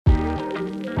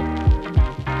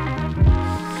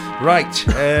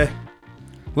Right,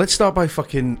 let's start by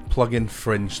fucking plugging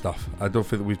Fringe stuff. I don't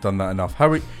think that we've done that enough.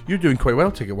 You're doing quite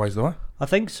well ticket-wise though, huh? I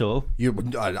think so.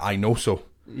 I know so.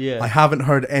 Yeah. I haven't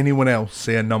heard anyone else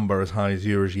say a number as high as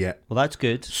yours yet. Well, that's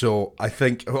good. So I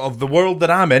think of the world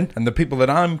that I'm in and the people that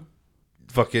I'm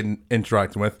fucking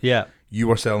interacting with, Yeah.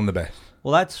 you are selling the best.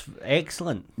 Well, that's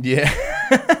excellent. Yeah.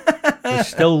 There's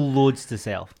still loads to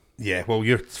sell. Yeah, well,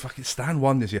 you're fucking stand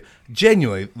one this year.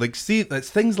 Genuinely, like, see, it's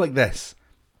things like this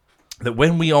that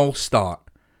when we all start,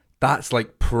 that's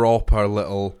like proper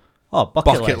little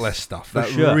bucket list stuff. That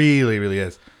sure. really, really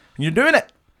is. And you're doing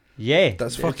it. Yeah.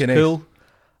 That's fucking cool.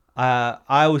 I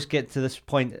always get to this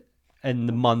point in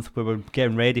the month where we're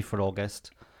getting ready for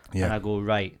August. Yeah. And I go,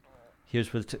 right,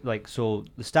 here's what, so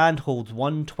the stand holds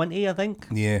 120, I think.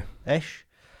 Yeah. Ish.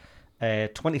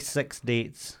 26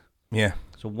 dates. Yeah.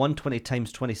 So 120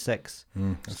 times 26.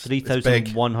 It's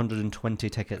 3,120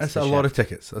 tickets. That's a lot of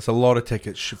tickets. That's a lot of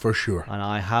tickets for sure. And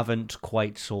I haven't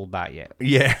quite sold that yet.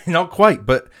 Yeah, not quite.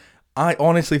 But I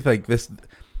honestly think this,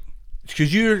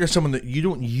 because you're someone that you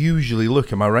don't usually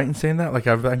look. Am I right in saying that? Like,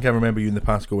 I think I remember you in the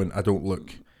past going, I don't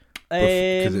look.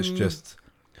 Because it's just.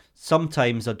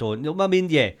 Sometimes I don't. I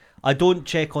mean, yeah, I don't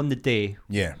check on the day.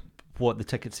 Yeah. What the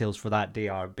ticket sales for that day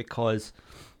are, because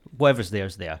whatever's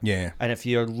there's there. Yeah. And if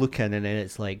you're looking and then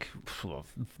it's like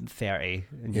 30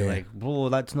 and you're like, oh,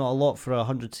 that's not a lot for a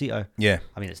 100-seater. Yeah.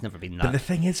 I mean, it's never been that. But the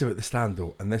thing is about the stand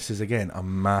though, and this is again a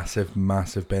massive,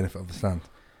 massive benefit of the stand,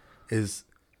 is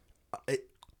it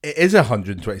is a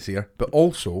 120-seater, but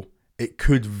also it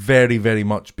could very, very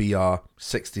much be a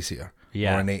 60-seater.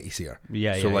 Yeah. Or an 80-seater.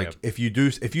 Yeah, so yeah, like if you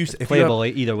playable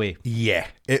either way. Yeah,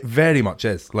 it very much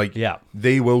is. Like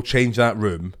they will change that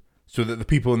room so that the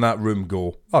people in that room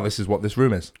go, oh, this is what this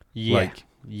room is. Yeah. Like,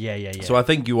 yeah. So I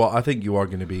think you are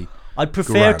going to be. I'd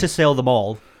prefer grand. to sell them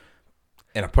all.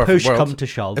 In a perfect Push world. come to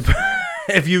shove.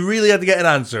 If you really had to get an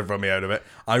answer from me out of it,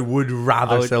 I would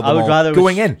rather sell them all. I would rather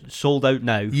going in sold out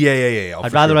now. Yeah.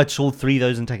 I'd rather I'd sold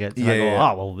 3,000 tickets. And I go,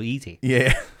 oh well, easy.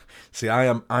 Yeah. See, I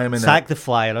am in Sack the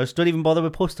flyers. Don't even bother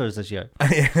with posters this year.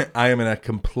 I am in a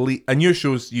complete. And your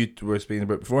shows you were speaking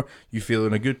about before, you feel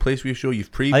in a good place with your show.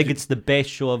 You've previewed. I think it's the best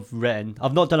show I've written.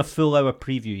 I've not done a full hour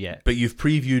preview yet. But you've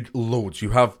previewed loads.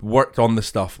 You have worked on the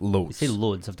stuff loads. You say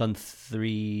loads. I've done 4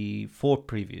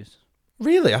 previews.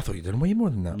 Really? I thought you'd done way more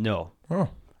than that. No. Oh.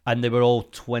 And they were all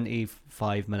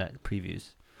 25-minute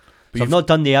previews. So I've not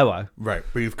done the hour. Right,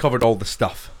 but you've covered all the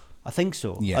stuff. I think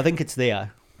so. Yeah. I think it's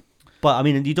there. But, I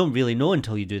mean, you don't really know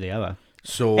until you do the hour.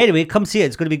 So anyway, come see it.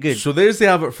 It's going to be good. So there's the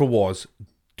advert for Was.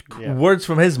 Yeah. Words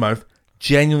from his mouth.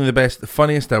 Genuinely the best, the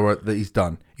funniest hour that he's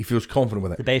done. He feels confident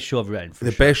with it. The best show I've written,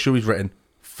 the best show he's written,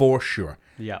 for sure.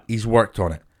 Yeah. He's worked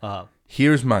on it. Uh-huh.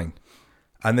 Here's mine.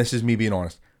 And this is me being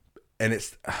honest. And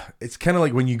it's kind of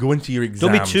like when you go into your exams.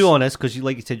 Don't be too honest, because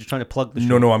like you said, you're trying to plug the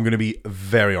show. No, I'm going to be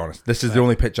very honest. This is the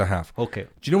only pitch I have. Okay. Do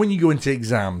you know when you go into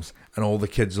exams and all the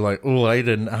kids are like, oh, I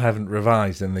haven't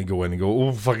revised, and they go in and go,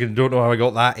 oh, fucking don't know how I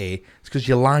got that A. It's because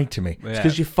you lied to me. It's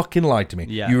because you fucking lied to me.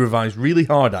 Yeah. You revised really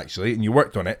hard, actually, and you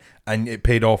worked on it, and it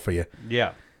paid off for you.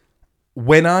 Yeah.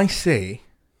 When I say,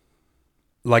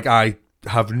 like, I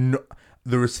have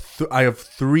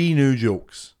 3 new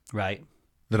jokes. Right.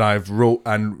 That I've wrote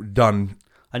and done.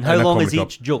 And how long is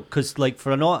each joke? Because, like,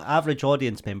 for an average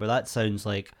audience member, that sounds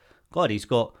like, God, he's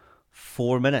got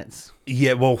 4 minutes.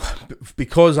 Yeah, well,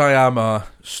 because I am a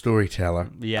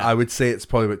storyteller, I would say it's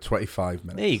probably about 25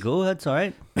 minutes. There you go, that's all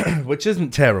right. Which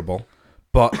isn't terrible,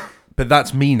 but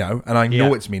that's me now, and I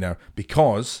know it's me now,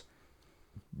 because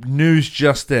news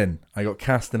just in, I got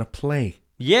cast in a play.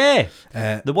 Yeah,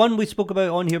 the one we spoke about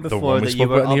on here before that you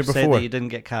were upset that you didn't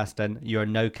get cast in. You are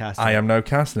now casting. I am now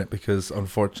casting it because,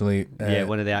 unfortunately,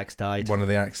 one of the acts died.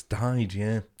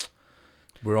 Yeah,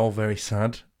 we're all very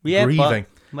sad, But, grieving.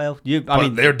 well,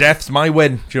 their death's my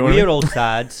win. Do you know we're all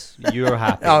sad. You're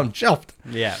happy. I'm chuffed.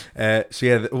 Yeah. So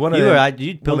yeah, one of them.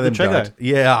 You pulled the trigger. Died.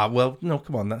 Yeah. Well, no,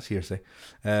 come on, that's hearsay.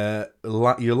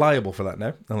 You're liable for that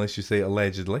now, unless you say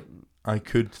allegedly. I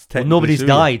could. Well, nobody's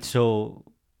died, so.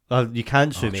 You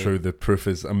can't sue me. True, the proof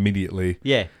is immediately.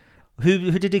 Yeah.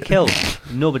 Who did he kill?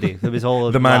 Nobody. There was all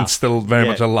of the man's still very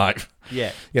much alive.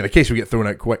 Yeah. Yeah, the case will get thrown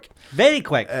out quick. Very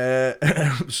quick.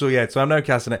 So I'm now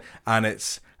casting it, and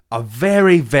it's a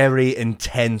very, very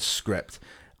intense script.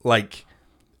 Like,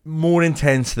 more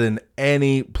intense than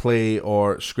any play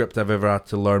or script I've ever had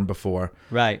to learn before.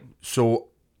 Right. So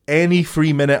any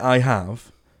free minute I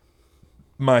have,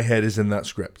 my head is in that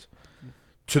script.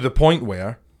 To the point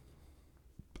where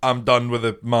I'm done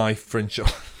with my Fringe show.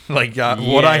 Like,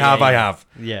 what I have.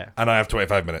 Yeah. And I have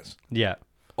 25 minutes. Yeah.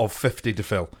 Of 50 to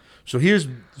fill. So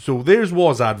there's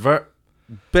Was advert.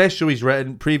 Best show he's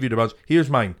written, previewed a bunch. Here's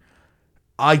mine.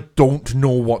 I don't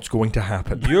know what's going to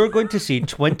happen. You're going to see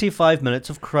 25 minutes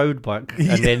of crowd work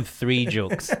and then 3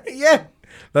 jokes. Yeah,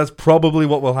 that's probably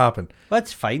what will happen.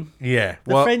 That's fine. Yeah,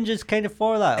 The Fringe is kind of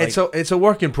for that. It's a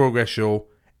work in progress show.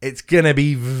 It's gonna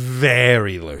be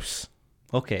very loose.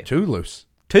 Okay. Too loose.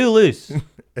 Too loose.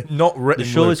 Not written. The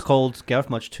show loose. is called Gareth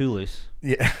Much Too Loose.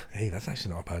 Yeah. Hey, that's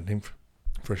actually not a bad name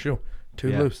for a show. Too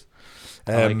Yeah. loose.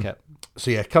 I like it.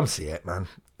 So yeah, come see it, man,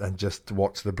 and just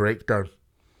watch the breakdown.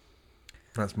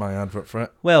 That's my advert for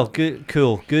it. Well, good,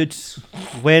 cool, good.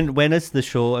 When is the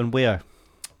show and where?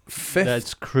 5th,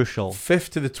 That's crucial. 5th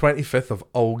to the 25th of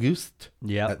August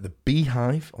Yeah. at the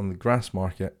Beehive on the Grass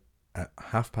Market at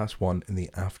 1:30 in the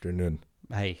afternoon.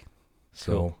 Hey.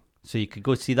 So Cool. So you could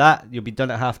go see that. You'll be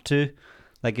done at 2:30.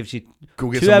 That gives you go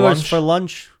get 2 some hours lunch. for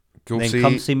lunch. Go And then see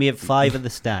come see me at 5 at the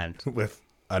stand. with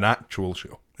an actual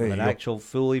show. There An you go. actual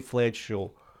fully fledged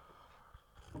show.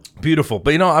 Beautiful.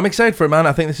 But I'm excited for it, man.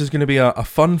 I think this is going to be a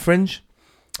fun Fringe.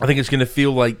 I think it's going to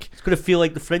feel like... It's going to feel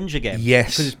like the Fringe again.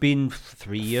 Yes. Because it's been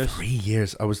 3 years. 3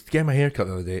 years. I was getting my hair cut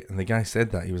the other day, and the guy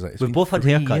said that. He was like, We've both had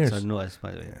 3 haircuts, years. I noticed,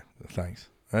 by the way. Yeah, thanks.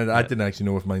 I didn't actually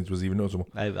know if mine was even noticeable.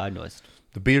 I noticed.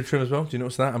 The beard trim as well. Do you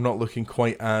notice that? I'm not looking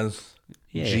quite as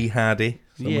Yeah. jihadi.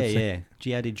 some would say.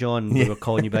 Yeah. Jihadi John, we were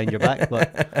calling you behind your back,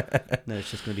 but no,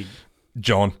 it's just going to be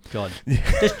John. John.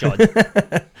 Just John.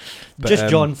 But, Just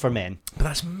John for men. But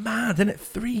that's mad, isn't it?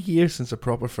 3 years since a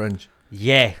proper Fringe.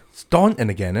 Yeah. It's daunting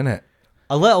again, isn't it?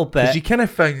 A little bit. Because you kind of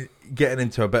find getting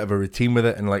into a bit of a routine with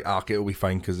it, and like, okay, it'll be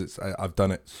fine because I've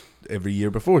done it every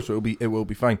year before, so it will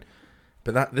be fine.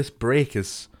 But this break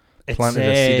is planted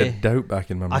a seed of doubt back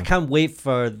in my mind. I can't wait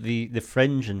for the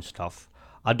Fringe and stuff.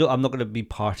 I'm not going to be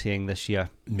partying this year.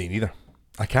 Me neither.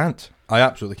 I can't. I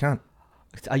absolutely can't.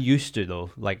 I used to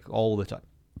though, like all the time,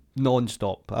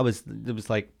 non-stop. It was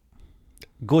like,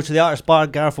 go to the artist bar,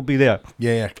 Gareth will be there,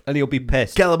 Yeah. and he'll be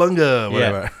pissed. Cowabunga,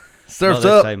 whatever. Not Surf's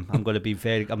this up. time. I'm going to be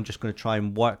I'm just going to try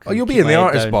and work. Oh, and you'll be keep in my the head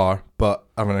artist down. bar, but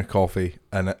having a coffee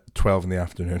and at 12 in the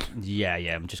afternoon. Yeah.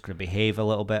 I'm just going to behave a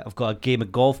little bit. I've got a game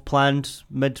of golf planned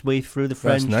midway through the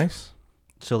Fringe. That's nice.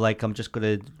 So like, I'm just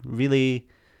going to really,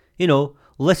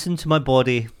 listen to my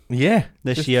body Yeah.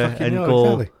 this just year fucking, and yeah,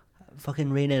 go, exactly.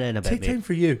 fucking rein it in a bit, Take mate. time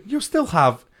for you. You'll still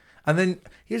have, and then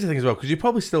here's the thing as well, because you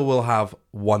probably still will have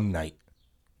one night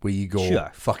where you go, Sure.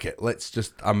 fuck it, let's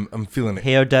just, I'm feeling it.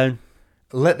 Hair down.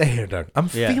 Let the hair down. I'm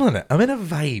Yeah. feeling it. I'm in a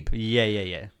vibe.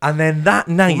 Yeah. And then that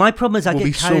night, Well, my problem is I will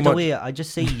be get so carried much- away. I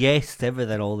just say yes to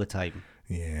everything all the time.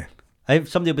 Yeah.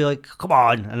 Somebody will be like, come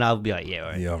on. And I'll be like, yeah, all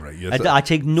right. Yeah, all right. Yes, I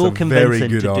take no it's a very convincing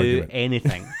good to argument. do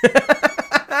anything.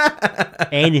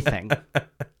 Anything.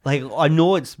 Like, I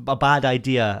know it's a bad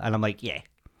idea, and I'm like, yeah.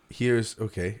 Here's,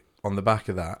 okay, on the back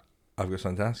of that, I've got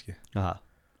something to ask you. Uh-huh.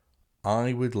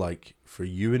 I would like for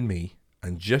you and me,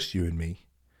 and just you and me,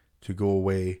 to go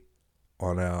away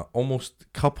on a almost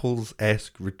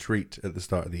couples-esque retreat at the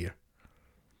start of the year.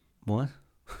 What?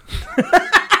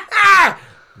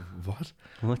 What?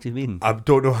 What do you mean? I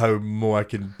don't know how more I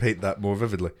can paint that more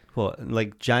vividly. What?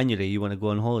 Like January, you want to go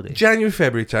on holiday? January,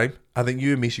 February time, I think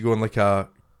you and me should go on like a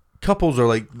couples or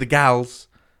like the gals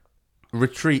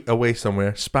retreat away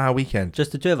somewhere, spa weekend.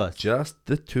 Just the two of us? Just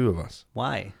the two of us.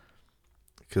 Why?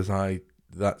 Because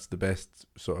that's the best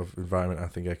sort of environment I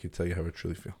think I could tell you how I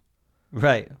truly feel.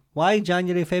 Right. Why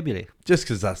January, February? Just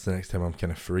because that's the next time I'm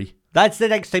kind of free. That's the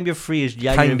next time you're free is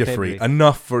January, Kind of February. free.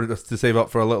 Enough for us to save up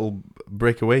for a little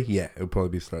breakaway? Yeah, it'll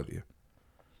probably be the start of the year.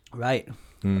 Right.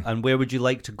 And where would you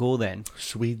like to go then?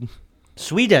 Sweden.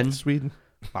 Sweden? Sweden.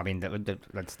 I mean,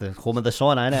 that's the home of the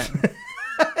sauna, isn't it?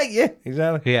 Yeah,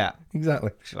 exactly. Yeah.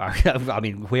 Exactly. I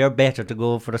mean, where better to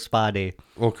go for a spa day?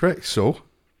 Well, correct. So,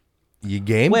 you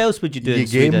game? What else would you do You in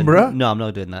Sweden? game, bruh? No, I'm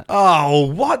not doing that. Oh,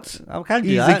 what? I can't do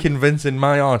Easy that. convincing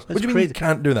my arse. What That's do you mean you crazy.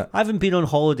 can't do that? I haven't been on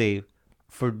holiday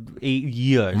for 8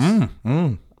 years.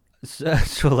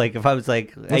 So like, if I was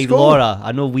like, hey, Let's go. Laura,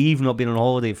 I know we've not been on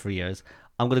holiday for years.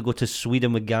 I'm going to go to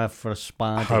Sweden with Gareth for a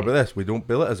spa How day. about this? We don't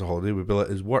bill it as a holiday. We bill it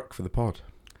as work for the pod.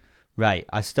 Right.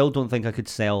 I still don't think I could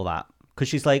sell that. Because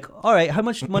she's like, all right, how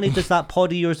much money does that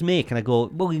pod of yours make? And I go,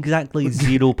 well, exactly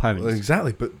 £0. Well,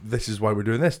 exactly. But this is why we're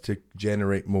doing this, to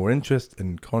generate more interest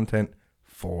and content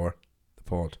for the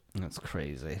pod. That's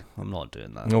crazy. I'm not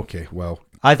doing that. Okay, well,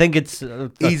 I think it's...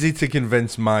 easy to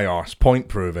convince my arse. Point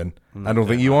proven. I don't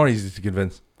think you are easy to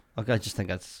convince. I just think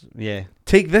that's... Yeah.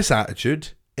 Take this attitude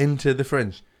into the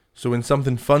Fringe. So when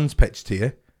something fun's pitched to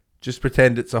you, just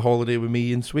pretend it's a holiday with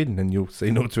me in Sweden and you'll say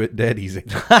no to it dead easy.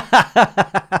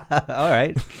 All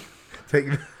right. Take...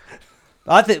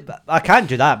 I think I can't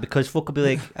do that because folk will be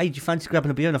like, hey, do you fancy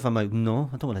grabbing a beer? And if I'm like, no,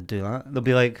 I don't want to do that. They'll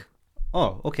be like,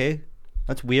 oh, okay.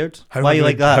 That's weird. How am Why I are you gonna-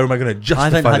 like that? How am I going to I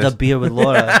haven't justify had this? a beer with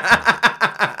Laura.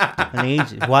 an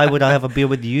age. Why would I have a beer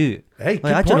with you? Hey,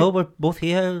 Like, I don't know. We're both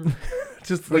here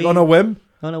Just like on a whim.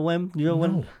 on a whim. You know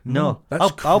when? No,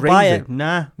 that's I'll buy crazy. it.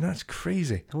 Nah. That's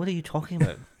crazy. What are you talking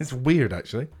about? It's weird,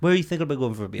 actually. Where are you thinking about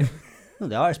going for a beer? Oh,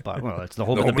 the artist bar. Well, it's the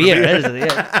home of the home of the beer, beer. isn't it?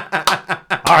 Yeah.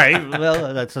 All right.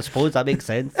 Well, I suppose that makes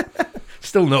sense.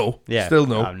 Still no. Yeah. Still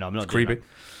no. No, I'm not It's doing creepy.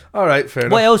 All right, fair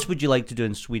What enough. else would you like to do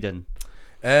in Sweden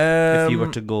if you were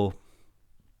Um, to go?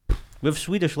 We have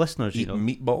Swedish listeners, you eat know.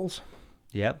 meatballs.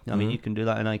 Yeah, I mean, you can do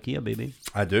that in IKEA, baby.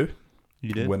 I do.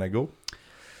 You do. When I go.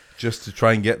 Just to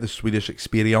try and get the Swedish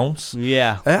experience.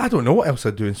 Yeah. I don't know what else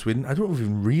I'd do in Sweden. I don't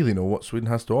even really know what Sweden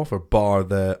has to offer, bar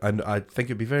and I think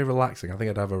it'd be very relaxing. I think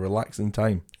I'd have a relaxing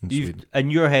time in Sweden. In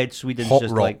your head, Sweden's Hot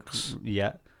just rocks. like,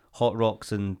 yeah, hot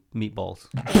rocks and meatballs.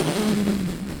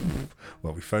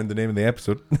 Well, we found the name of the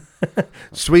episode.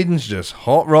 Sweden's just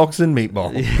hot rocks and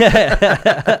meatballs.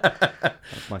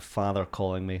 That's my father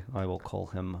calling me. I will call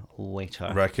him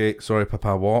later. Ricky, sorry,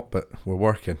 Papa, what? But we're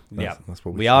working. Yeah, that's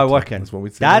what we are working. That's what we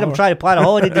say. Dad, I'm trying to plan a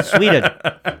holiday to Sweden.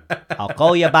 I'll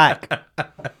call you back.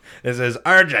 This is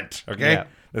urgent. Okay, Yeah.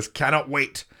 This cannot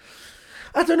wait.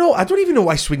 I don't know. I don't even know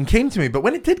why Sweden came to me, but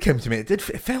when it did come to me, it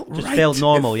felt Just right. felt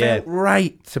normal, it felt yeah.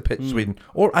 right to pitch Sweden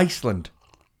or Iceland.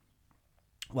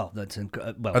 Well, that's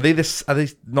well. Are they this? Are they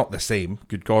not the same?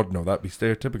 Good God, no, that'd be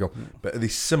stereotypical. But are they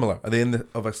similar? Are they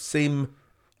of a same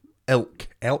ilk?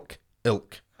 Ilk.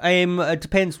 It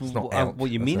depends not elk,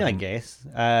 what you that's mean, a- I guess.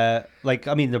 Like,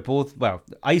 I mean, they're both, well,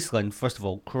 Iceland, first of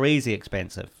all, crazy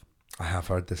expensive. I have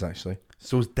heard this actually.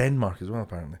 So is Denmark as well,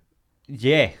 apparently.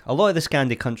 Yeah, a lot of the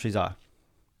Scandi countries are.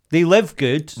 They live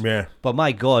good, Yeah. but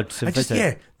my God, to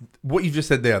visit. What you just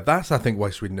said there, that's I think why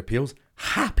Sweden appeals.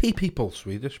 Happy people,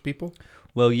 Swedish people.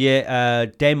 Well, yeah,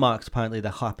 Denmark's apparently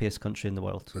the happiest country in the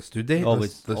world. Let's do Danish.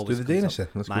 Always- Let's always do the comes Danish up.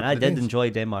 then. Let's go Man, to I the did Danes. enjoy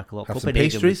Denmark a lot. Have some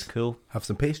Copenhagen pastries? was cool. Have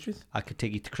some pastries. I could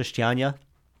take you to Christiania.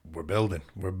 We're building.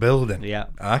 Yeah.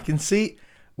 I can see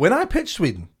when I pitched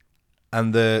Sweden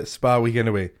and the spa weekend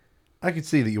away, I could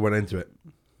see that you went into it.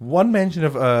 One mention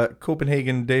of a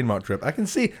Copenhagen Denmark trip. I can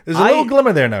see there's a little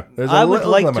glimmer there now. There's a I would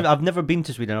little like glimmer. to. I've never been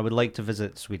to Sweden. I would like to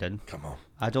visit Sweden. Come on.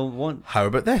 I don't want. How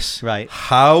about this? Right.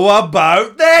 How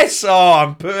about this? Oh,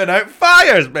 I'm putting out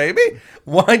fires, baby.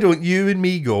 Why don't you and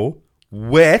me go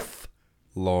with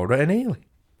Laura and Ailey?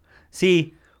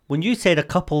 See, when you said a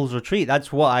couple's retreat,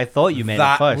 that's what I thought you meant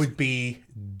at That first. would be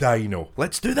Dino.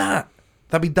 Let's do that.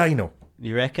 That'd be Dino.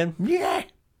 You reckon? Yeah.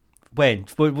 When?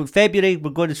 February,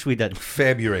 we're going to Sweden.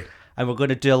 February. And we're going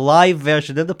to do a live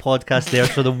version of the podcast there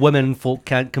so the women folk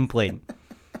can't complain.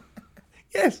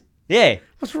 Yes. Yeah.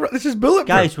 This is bulletproof.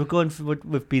 Guys,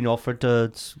 we've been offered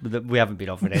to... We haven't been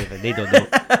offered anything. They don't know.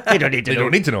 They don't need to They know.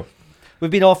 don't need to know.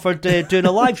 We've been offered doing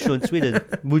a live show in Sweden.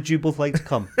 Would you both like to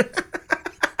come?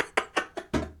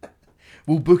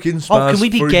 We'll book in Oh, spas can we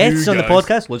be for guests you on the guys.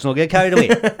 podcast? Let's not get carried away.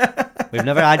 We've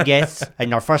never had guests,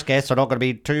 and our first guests are not going to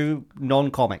be two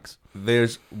non-comics.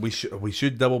 We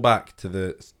should double back to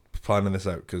the planning this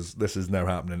out because this is now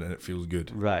happening and it feels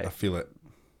good. Right. I feel it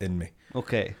in me.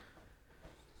 Okay.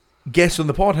 Guests on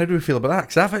the pod, how do we feel about that?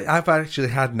 Because I've actually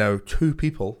had now 2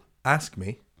 people ask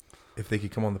me if they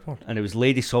could come on the pod. And it was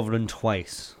Lady Sovereign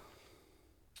twice.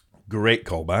 Great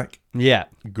callback. Yeah.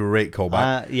 Great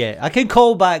callback. Yeah. I can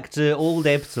call back to old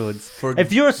episodes.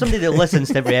 If you're somebody that listens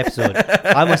to every episode,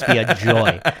 I must be a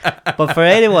joy. But for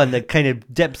anyone that kind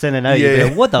of dips in and out, you'd be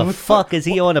like, what the fuck is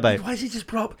he on about? Why has he just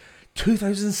brought up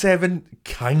 2007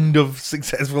 kind of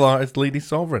successful artist Lady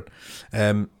Sovereign?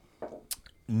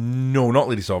 No, not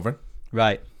Lady Sovereign.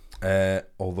 Right.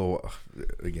 Although,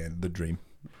 again, the dream.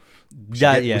 We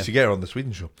Yeah. should get her on the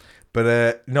Sweden show. But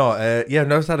I've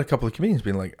just had a couple of comedians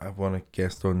being like, I want to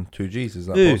guest on 2Gs. Is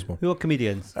that possible? Who are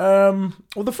comedians? Well,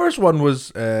 the first one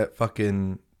was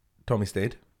fucking Tommy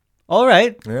Stade. All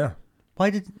right. Yeah. Why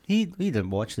did he didn't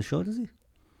watch the show, does he?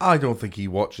 I don't think he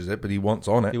watches it, but he wants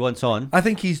on it. He wants on. I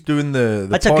think he's doing the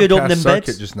That's a podcast good opening circuit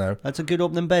bid. just now. That's a good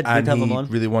opening bid. Good And to have he him on.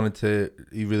 really wanted to.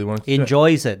 He He do it.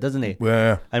 enjoys it, doesn't he?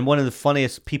 Yeah. And one of the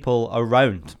funniest people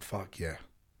around. Fuck yeah.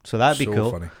 So that'd be So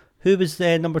cool. funny. Who was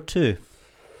number 2?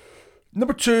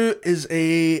 Number 2 is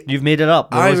a. You've made it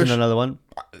up. There Irish- wasn't another one.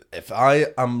 If I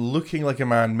am looking like a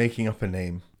man making up a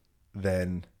name,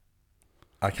 then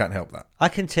I can't help that. I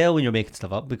can tell when you're making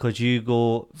stuff up because you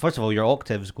go. First of all, your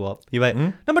octaves go up. You went. Hmm?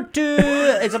 Number 2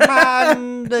 is a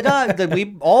man that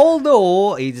we all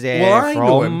know. He's Well, I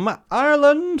know from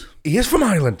Ireland. He is from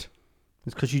Ireland.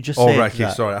 It's because you just Oh, said right. Okay,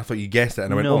 that. sorry. I thought you guessed it.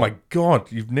 And I went, No. oh my God,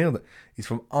 you've nailed it. He's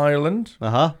from Ireland.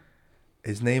 Uh-huh.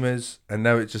 His name is, and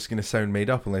now it's just going to sound made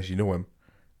up unless you know him.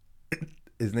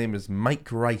 His name is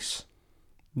Mike Rice.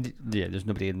 Yeah, there's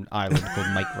nobody in Ireland called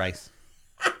Mike Rice.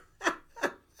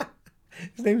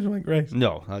 His name is Mike Rice.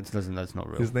 No, that's not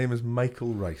real. His name is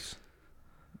Michael Rice.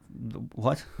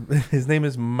 What? His name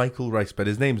is Michael Rice, but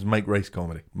his name is Mike Rice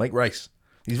Comedy. Mike Rice.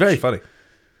 He's very funny.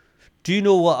 Do you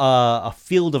know what a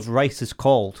field of rice is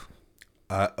called?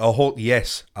 A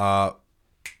rice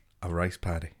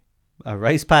paddy. A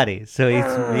rice paddy. So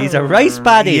he's a rice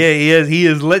paddy. Yeah, he is. He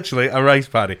is literally a rice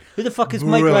paddy. Who the fuck is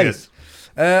Mike Rice?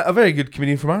 A very good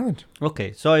comedian from Ireland.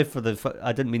 Okay, sorry for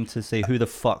I didn't mean to say who the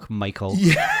fuck, Michael.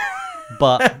 Yeah.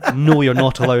 But no, you're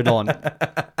not allowed on.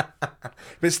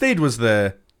 But Stade was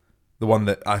the one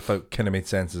that I thought kind of made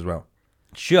sense as well.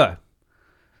 Sure.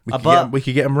 We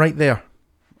could get him right there.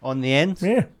 On the end?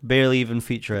 Yeah. Barely even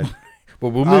featuring.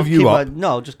 Well, we'll move you up.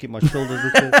 No, just keep my shoulders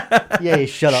lifted. Yeah,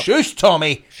 shut up. Shush,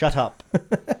 Tommy. Shut up.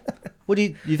 What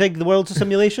do you think the world's a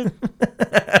simulation?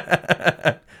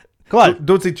 Come on.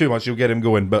 Don't say too much, you'll get him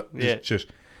going, but shush.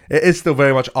 It is still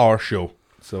very much our show,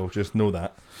 so just know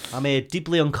that. I'm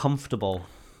deeply uncomfortable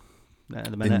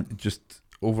at the minute. Just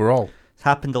overall. It's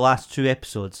happened the last 2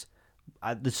 episodes.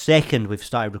 The second we've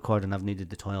started recording, I've needed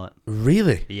the toilet.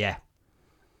 Really? Yeah.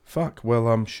 Fuck.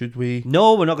 Well, should we?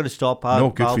 No, we're not going to stop. No,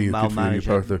 good for you. Good for you,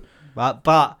 Arthur.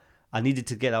 But I needed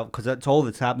to get out because that's all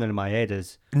that's happening in my head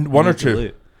is 1 or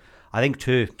 2. I think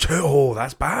 2. 2. Oh,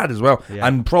 that's bad as well,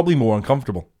 and probably more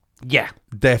uncomfortable. Yeah,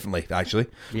 definitely. Actually,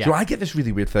 yeah. So I get this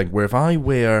really weird thing where if I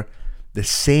wear the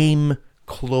same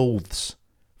clothes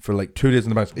for like 2 days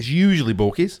in advance, it's usually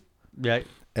bokies. Right.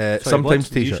 Sometimes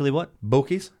t-shirt. Usually what?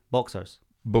 Bokies. Boxers.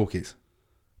 Bokies.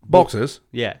 Boxers.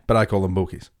 Yeah. But I call them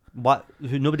bokies. What?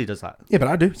 Nobody does that. Yeah, but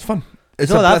I do. It's fun. That's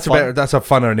a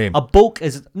funner name. A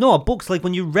boke's like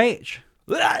when you retch.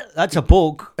 That's a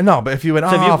boke. No, but if you went,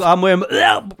 I'm wearing.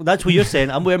 That's what you're saying.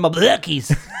 I'm wearing my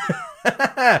blackies.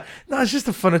 No, it's just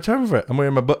a funner term for it. I'm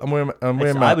wearing my best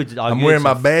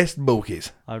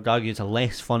bokies. I would argue it's a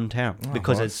less fun term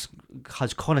because it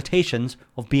has connotations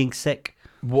of being sick.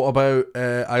 What about?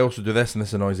 I also do this, and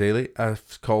this annoys Ailey. I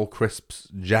call crisps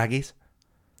jaggies.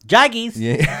 Jaggies.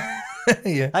 Yeah.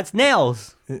 Yeah, that's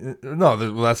nails. No,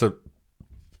 that's a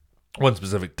one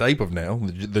specific type of nail,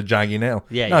 the jaggy nail.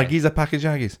 Yeah, no, he's a pack of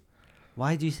jaggies.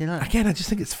 Why do you say that? Again, I just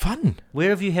think it's fun.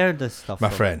 Where have you heard this stuff? My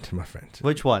friend.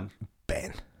 Which one?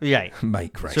 Ben. Right.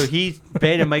 Mike Rice. So he's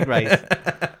Ben and Mike Rice.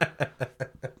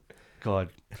 God.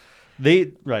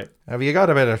 Right. Have you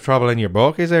got a bit of trouble in your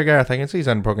bokies there, Gareth? I can see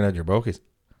something poking out your bokies.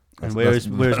 And where's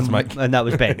Mike? And that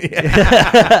was Ben.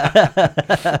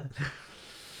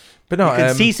 But no, you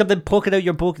can see something poking out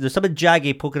your bokies. There's something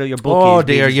jaggy poking out your bokies. Oh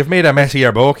dear, you've made a mess of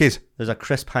your bokies. There's a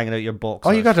crisp hanging out your box.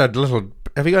 Oh, you got a little.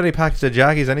 Have you got any packets of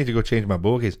jaggies? I need to go change my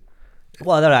bokies.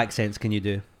 What other accents can you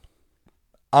do?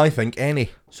 I think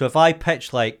any. So if I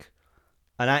pitch like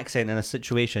an accent in a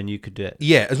situation, you could do it.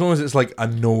 Yeah, as long as it's like a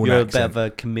known You're accent. You're a bit of a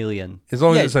chameleon. As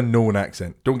long as it's a known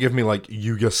accent. Don't give me like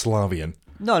Yugoslavian.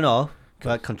 No.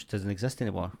 That country doesn't exist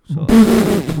anymore. So.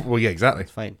 Well, yeah, exactly.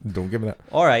 It's fine. Don't give me that.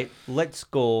 All right, let's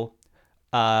go.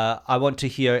 I want to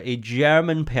hear a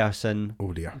German person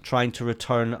trying to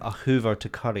return a Hoover to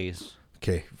Curry's.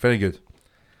 Okay, very good.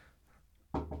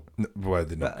 No, why would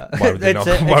they not? Why would they not?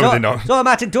 Why would they not? It's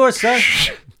automatic doors, sir.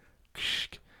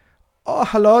 Oh,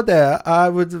 hello there. I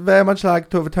would very much like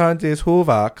to return to this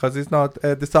Hoover because it's not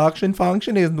the suction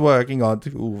function isn't working on the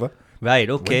Hoover. Right.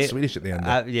 Okay. Went Swedish at the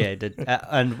end. Yeah, it did.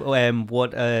 And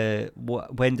what?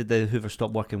 When did the Hoover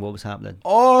stop working? What was happening?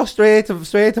 Oh, straight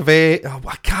away. Oh,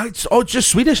 I can't. Oh, it's just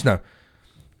Swedish now.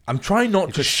 I'm trying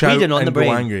not to shout Sweden on and the go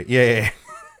brain. angry. Yeah.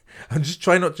 I'm just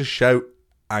trying not to shout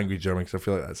angry German because I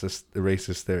feel like that's a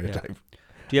racist stereotype. Yeah.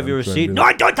 Do you have your receipt? No,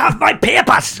 I don't have my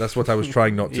papers. That's what I was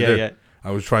trying not to do. Yeah.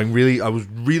 I was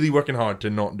really working hard to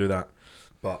not do that,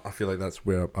 but I feel like that's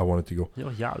where I wanted to go. Oh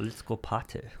yeah, let's go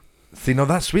party. See, no,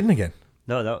 that's Sweden again.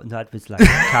 No, that was like a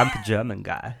camp German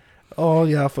guy. Oh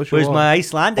yeah, for sure. Where's my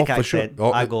Icelandic accent?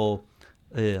 Sure. I go,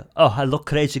 hello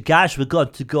crazy guys, we're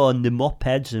going to go on the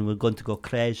mopeds and we're going to go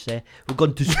crazy. We're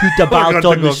going to scoot about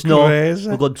on the snow.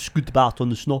 We're going to scoot about on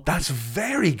the snow. That's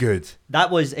very good. That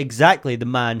was exactly the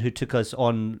man who took us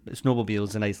on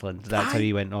snowmobiles in Iceland. That's how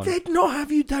he went on. I did not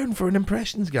have you down for an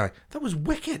impressions guy. That was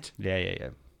wicked.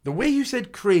 Yeah. The way you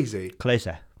said crazy.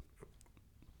 Crazy.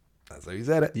 That's how you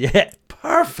said it. Yeah.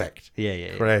 Perfect.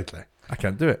 Yeah. Correctly. I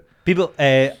can't do it. People,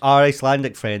 our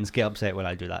Icelandic friends get upset when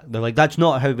I do that. They're like, that's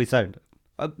not how we sound.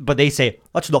 But they say,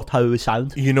 that's not how we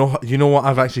sound. You know what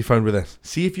I've actually found with this?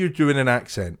 See if you're doing an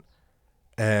accent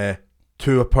to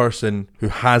a person who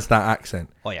has that accent.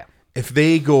 Oh, yeah. If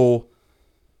they go,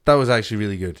 that was actually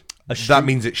really good. That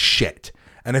means it's shit.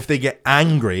 And if they get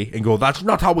angry and go, that's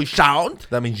not how we sound,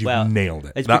 that means you've nailed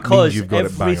it. It's that because you've got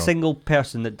every single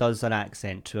person that does an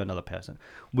accent to another person,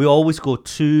 we always go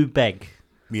too big.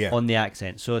 on the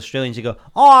accent. So Australians, you go,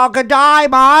 "Oh, good day,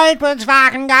 mate, but it's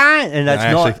fucking guy," and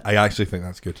that's I actually think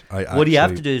that's good. What you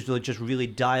have to do is just really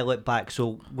dial it back.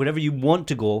 So wherever you want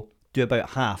to go, do about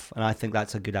half, and I think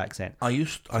that's a good accent.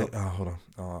 Hold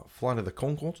on. Flight of the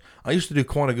Conchords. I used to do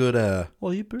quite a good.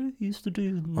 You used to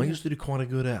do. I used to do quite a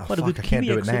good. a I good can't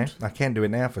do Kiwi it now. accent. I can't do it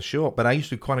now for sure. But I used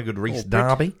to do quite a good Reese Brit.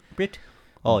 Darby. Brit.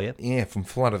 Oh yeah. Yeah, from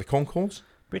Flight of the Conchords.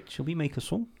 Brit, shall we make a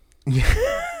song? Yeah,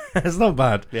 it's not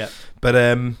bad. Yeah. But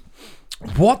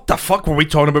what the fuck were we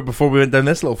talking about before we went down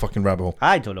this little fucking rabbit hole?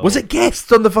 I don't know. Was it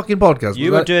guests on the fucking podcast?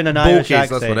 You were doing an Irish Bokies,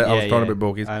 accent. That's what I was talking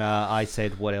about bokies. And I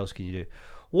said, what else can you do?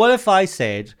 What if I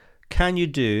said, can you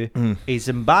do a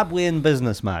Zimbabwean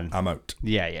businessman? I'm out.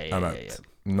 Yeah. I'm out. Yeah.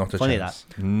 Not a Funny chance.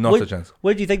 that. Not a chance.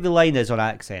 Where do you think the line is on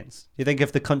accents? Do you think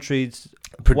if the country's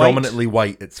predominantly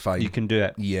white, it's fine. you can do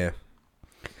it? Yeah.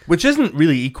 Which isn't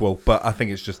really equal, but I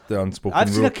think it's just the unspoken I've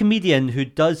rule. seen a comedian who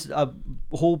does a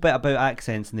whole bit about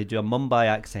accents, and they do a Mumbai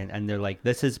accent, and they're like,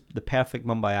 this is the perfect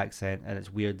Mumbai accent, and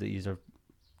it's weird that these are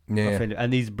offended.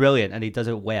 And he's brilliant, and he does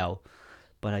it well.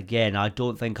 But again, I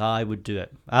don't think I would do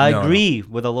it. I agree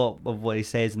with a lot of what he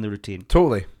says in the routine.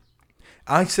 Totally.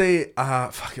 I say,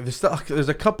 there's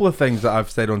a couple of things that I've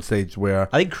said on stage where...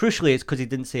 I think crucially it's because he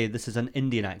didn't say this is an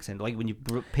Indian accent. Like when you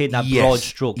paint that broad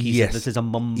stroke, he said this is a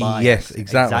Mumbai accent.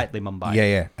 Exactly Mumbai.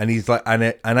 Yeah. And he's like,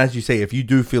 and as you say, if you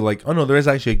do feel like, oh no, there is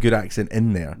actually a good accent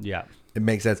in there. Yeah. It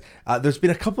makes sense. There's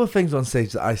been a couple of things on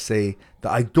stage that I say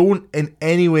that I don't in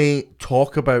any way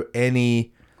talk about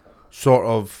any sort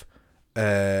of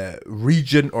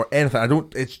region or anything.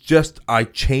 It's just I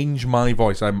change my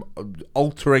voice. I'm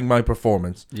altering my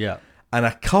performance. Yeah. And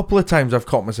a couple of times I've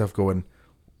caught myself going,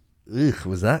 ugh,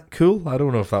 was that cool? I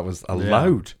don't know if that was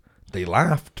allowed. They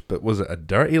laughed, but was it a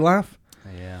dirty laugh?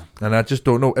 Yeah. And I just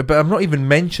don't know. But I'm not even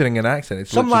mentioning an accent.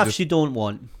 It's some laughs you don't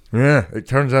want. Yeah, it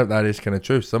turns out that is kind of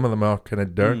true. Some of them are kind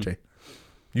of dirty.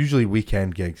 Usually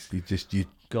weekend gigs.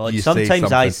 God, you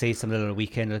sometimes I say something on a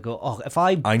weekend and I go, oh, if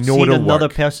I know seen another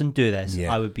work. person do this,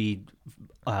 I would be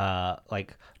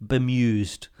like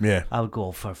bemused. Yeah. I would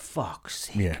go, for fuck's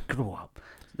sake, Yeah. grow up.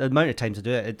 The amount of times I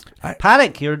do it, it's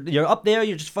panic. You're up there,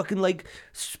 you're just fucking like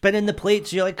spinning the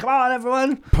plates. You're like, come on,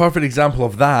 everyone. Perfect example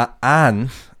of that, and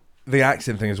the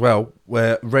accent thing as well.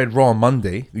 Where Red Raw on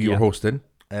Monday that you were hosting,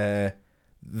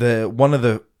 the one of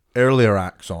the earlier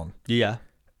acts on,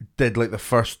 did like the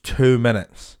first 2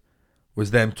 minutes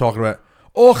was them talking about,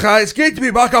 oh, it's great to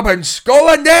be back up in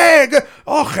Scotland,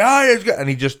 oh, it's good. And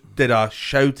he just did a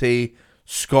shouty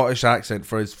Scottish accent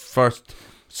for his first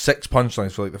 6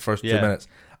 punchlines for like the first 2 minutes.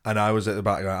 And I was at the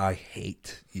back going, I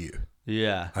hate you.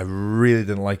 Yeah. I really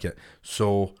didn't like it.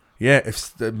 So, yeah,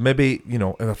 if maybe,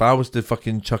 if I was to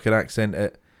fucking chuck an accent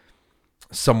at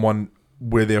someone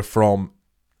where they're from,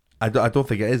 I don't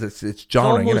think it is. It's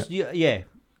jarring, almost, isn't it? Yeah.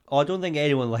 Oh, I don't think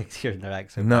anyone likes hearing their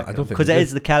accent. No, I don't think because it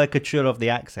is the caricature of the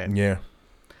accent. Yeah.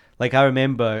 Like, I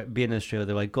remember being in Australia,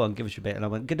 they were like, go on, give us your bit. And I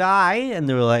went, "G'day," and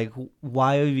they were like,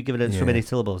 why are you giving it so many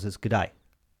syllables? It's "G'day."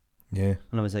 Yeah.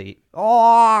 And I was like,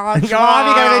 why have you given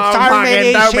it so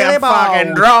many syllables? Don't be a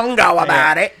fucking drongo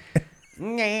about it.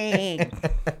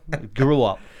 Grew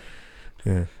up.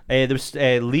 Yeah. There was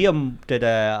Liam did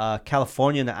a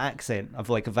Californian accent of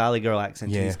like a Valley Girl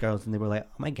accent to these girls, and they were like,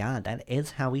 "Oh my god, that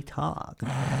is how we talk."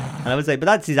 And I was like, "But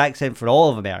that's his accent for all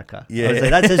of America." Yeah, I was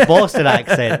like, "That's his Boston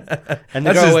accent." And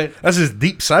the girl went, "That's his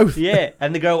deep south." Yeah,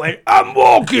 and the girl went, "I'm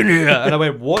walking here," and I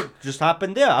went, "What just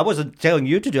happened there? I wasn't telling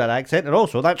you to do an accent." And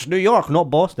also, that's New York,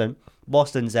 not Boston.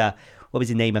 Boston's what was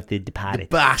the name of the departed?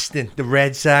 Boston, the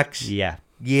Red Sox. Yeah,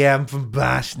 I'm from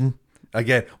Boston.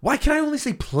 Again, why can I only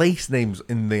say place names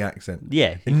in the accent?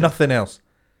 Yeah. And nothing else.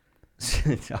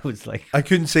 I was like... I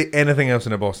couldn't say anything else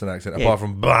in a Boston accent apart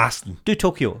from Boston. Do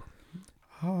Tokyo.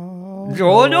 Oh,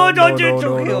 no, don't do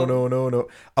Tokyo. No.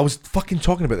 I was fucking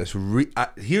talking about this.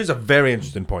 Here's a very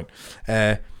interesting point.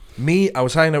 I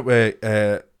was hanging out with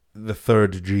the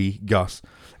third G, Gus,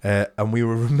 and we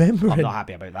were remembering... I'm not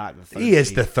happy about that. He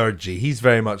is the third G. He's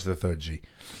very much the third G.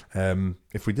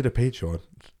 If we did a Patreon,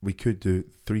 we could do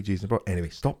 3 Gs in a row. Anyway,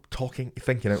 stop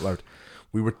thinking out loud.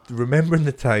 We were remembering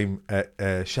the time at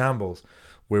Shambles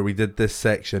where we did this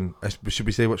section. Should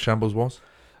we say what Shambles was?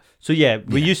 So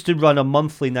we used to run a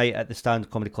monthly night at the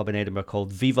Stand Comedy Club in Edinburgh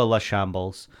called Viva La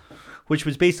Shambles, which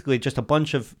was basically just a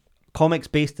bunch of comics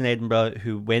based in Edinburgh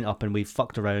who went up and we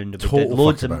fucked around. We did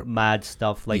loads of mad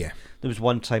stuff. Like there was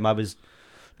one time I was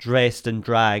dressed in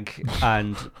drag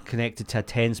and connected to a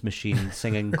TENS machine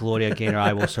singing Gloria Gaynor,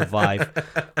 I Will Survive,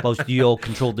 whilst you all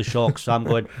controlled the shocks. So I'm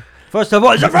going, first of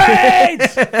all, it's afraid!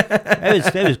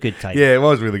 It was good time. Yeah, it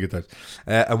was really good times.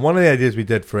 And one of the ideas we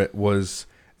did for it was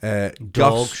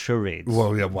Dog charades.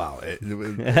 Well, yeah, wow.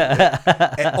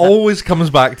 It always comes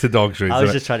back to dog charades. I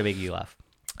was just trying to make you laugh.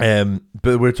 But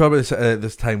we were talking about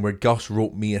this time where Gus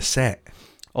wrote me a set.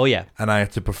 Oh, yeah. And I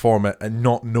had to perform it and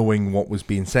not knowing what was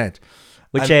being said.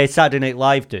 Which Saturday Night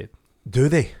Live do. Do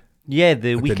they? Yeah,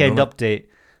 the Weekend Update.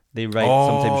 They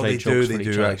sometimes write jokes for each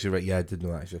other. Actually, right. Yeah, I did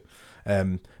know that, actually.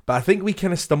 But I think we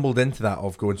kind of stumbled into that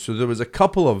of going, so there was a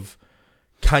couple of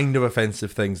kind of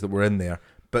offensive things that were in there.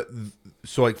 But,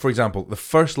 so like, for example, the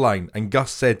first line, and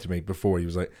Gus said to me before, he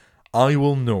was like, I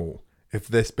will know if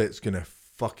this bit's going to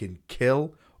fucking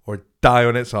kill or die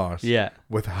on its arse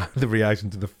with the reaction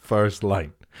to the first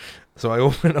line. So I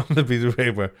open up the piece of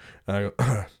paper and I go,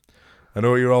 I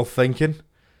know what you're all thinking.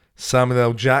 Samuel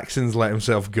L. Jackson's let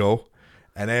himself go,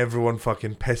 and everyone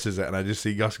fucking pisses it. And I just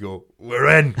see Gus go, we're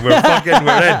in. We're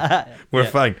in. We're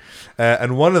fine.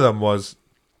 And one of them was,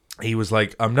 he was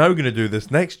like, I'm now going to do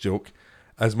this next joke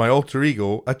as my alter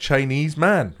ego, a Chinese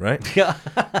man, right?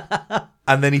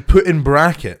 And then he put in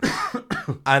brackets,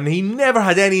 and he never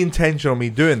had any intention on me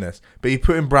doing this, but he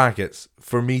put in brackets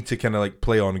for me to kind of like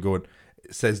play on and going,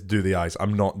 it says do the eyes.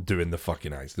 I'm not doing the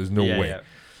fucking eyes. There's no way. Yeah.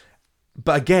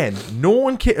 But again, no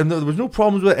one cared, and there was no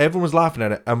problems with it. Everyone was laughing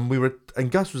at it,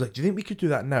 and Gus was like, do you think we could do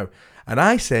that now? And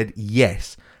I said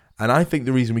yes. And I think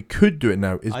the reason we could do it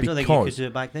now is because... I don't think you could do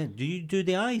it back then. Do you do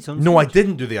the eyes on No, stage? I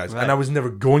didn't do the eyes. Right. And I was never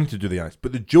going to do the eyes.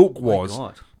 But the joke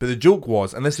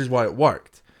was, and this is why it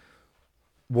worked,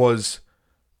 was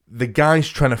the guy's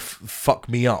trying to fuck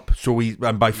me up.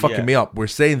 And by fucking me up, we're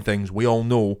saying things we all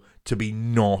know to be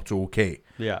not okay.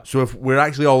 Yeah. So if we're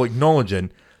actually all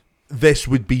acknowledging, this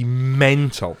would be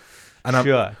mental. And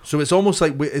so it's almost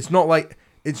like, it's not like,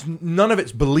 none of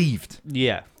it's believed.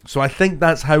 Yeah. So I think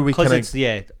that's how we kind of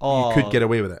you could get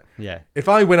away with it. Yeah. If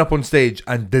I went up on stage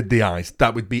and did the eyes,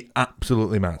 that would be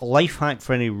absolutely mad. Life hack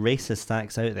for any racist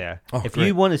acts out there. If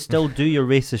you want to still do your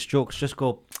racist jokes, just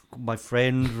go, my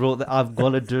friend wrote that I've got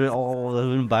to do it. Oh, that's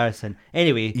embarrassing.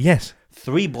 Anyway. Yes.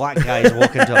 3 black guys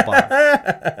walk into a bar.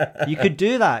 You could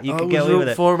do that. You could get away with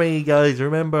it. For me, guys.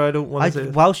 Remember, I don't want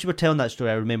to... Whilst you were telling that story,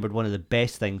 I remembered one of the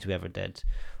best things we ever did.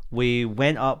 We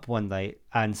went up one night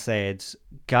and said,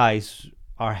 guys,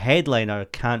 our headliner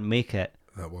can't make it.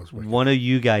 That was wicked. One of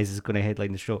you guys is going to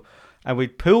headline the show. And we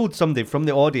pulled somebody from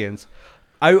the audience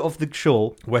out of the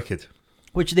show. Wicked.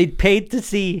 Which they'd paid to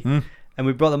see. And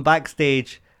we brought them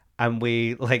backstage and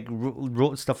we like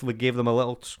wrote stuff. We gave them a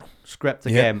little script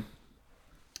again. Yep.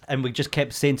 And we just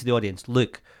kept saying to the audience,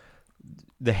 look,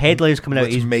 the headliner's coming out.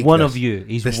 He's one of you.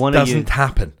 He's one of you. This doesn't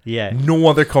happen. Yeah. No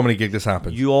other comedy gig this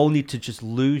happens. You all need to just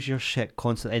lose your shit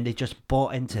constantly. And they just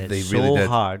bought into it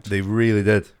hard. They really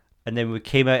did. And then we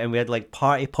came out and we had like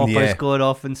party poppers going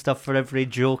off and stuff for every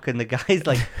joke. And the guy's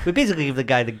like, we basically gave the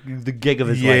guy the gig of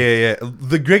his life. Yeah.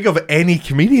 The gig of any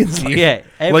comedian's life. Yeah.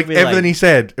 Like everything he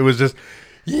said, it was just,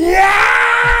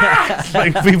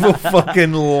 like people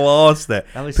fucking lost it.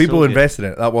 People invested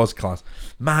in it. That was class.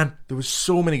 Man, there was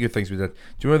so many good things we did. Do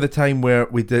you remember the time where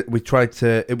we tried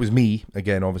to, it was me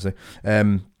again, obviously.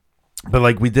 But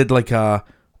like we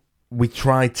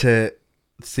tried to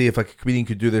see if like a comedian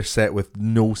could do their set with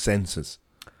no senses.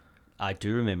 I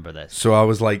do remember this. So I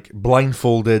was like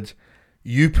blindfolded.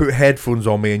 You put headphones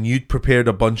on me and you'd prepared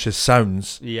a bunch of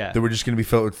sounds that were just going to be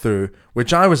filtered through,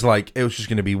 which I was like, it was just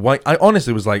going to be white. I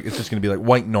honestly was like, it's just going to be like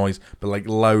white noise, but like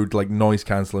loud, like noise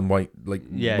cancelling white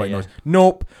noise.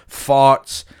 Nope.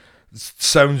 Farts,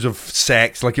 sounds of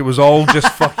sex. Like it was all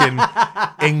just fucking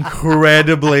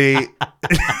incredibly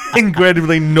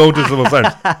noticeable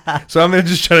sounds. So I'm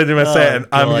just trying to do my set and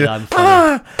I'm just,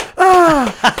 and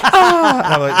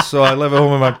I'm like, so I live at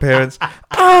home with my parents.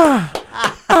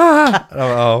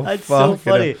 That's so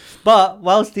funny. But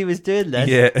whilst he was doing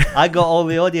this, I got all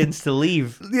the audience to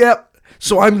leave. Yep.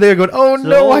 So I'm there going,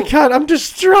 no, I can't. I'm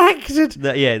distracted.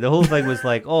 The whole thing was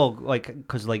like,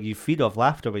 because like you feed off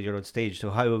laughter when you're on stage. So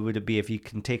how would it be if you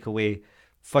can take away,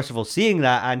 first of all, seeing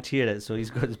that and hear it? So he's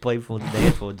got his blindfold and the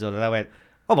headphones on, and I went,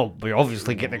 well, we're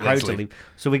obviously getting the crowd to leave.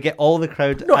 So we get all the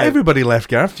crowd. Not everybody left,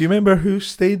 Gareth. Do you remember who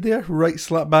stayed there, right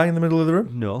slap bang in the middle of the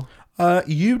room? No.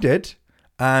 You did.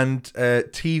 And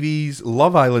TV's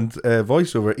Love Island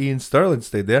voiceover, Ian Sterling,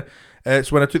 stayed there. So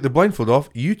when I took the blindfold off,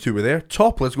 you two were there,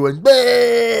 topless, going,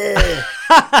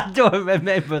 I don't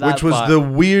remember that. Which was the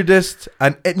weirdest,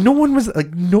 and no one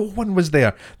was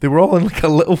there. They were all in like a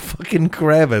little fucking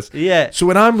crevice. Yeah. So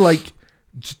when I'm like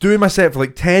just doing my set for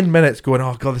like 10 minutes, going,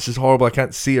 oh god, this is horrible, I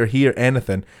can't see or hear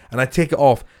anything, and I take it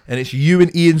off, and it's you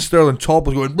and Ian Sterling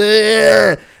topless going,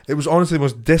 bleh! It was honestly the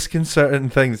most disconcerting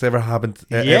thing that's ever happened.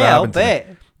 I'll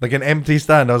bet. Like an empty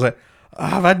stand. I was like,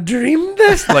 have I dreamed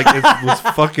this? Like, it was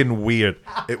fucking weird.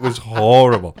 It was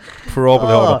horrible. Probably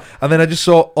horrible. And then I just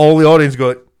saw all the audience go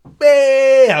like, "Bah!"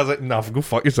 I was like, "No, go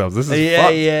fuck yourselves. This is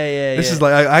fucked." This is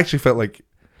like, I actually felt like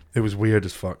it was weird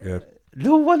as fuck. Yeah.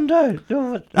 No wonder.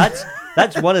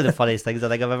 That's one of the funniest things I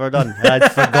think I've ever done. And I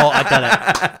forgot I'd done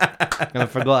it. And I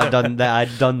forgot I'd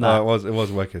done that. It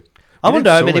was wicked. I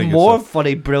wonder how many more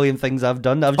funny, brilliant things I've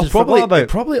done. I've just forgot about.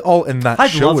 Probably all in that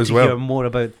I'd show love as to well. hear more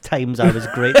about times I was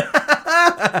great.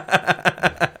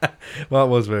 Well, it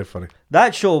was very funny.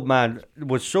 That show, man,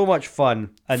 was so much fun.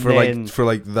 And then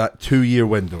for that 2-year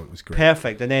window, it was great.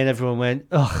 Perfect. And then everyone went,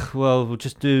 "Oh, well, we'll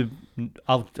just do.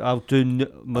 I'll do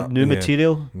new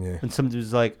material." Yeah. And somebody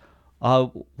was like,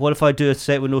 "What if I do a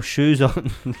set with no shoes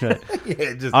on?"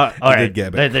 It did get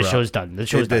a bit the crap. show's done. The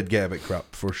show's It done. did get a bit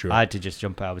crap for sure. I had to just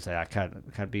jump out. I was like, I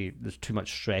can't be. There's too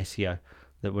much stress here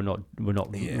that we're no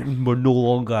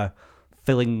longer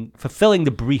fulfilling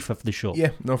the brief of the show. Yeah,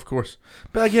 no, of course.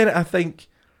 But again, I think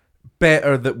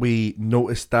better that we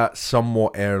noticed that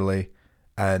somewhat early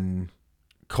and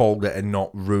called it and not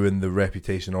ruin the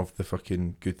reputation of the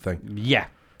fucking good thing. Yeah,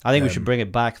 I think we should bring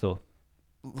it back though.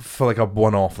 For like a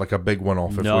one-off, like a big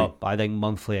one-off. No, I think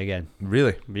monthly again.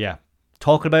 Really? Yeah.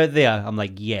 Talking about it there, I'm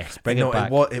like, yes, bring it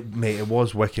back. It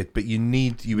was wicked, but you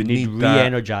would need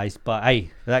re-energized. But hey,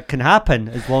 that can happen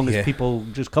as long as people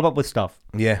just come up with stuff.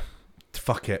 Yeah.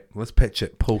 Fuck it. Let's pitch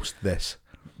it post this.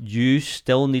 You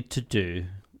still need to do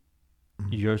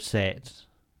your set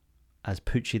as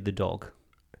Poochie the dog.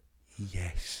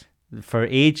 Yes. For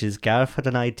ages, Gareth had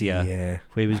an idea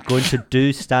where he was going to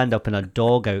do stand-up in a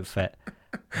dog outfit,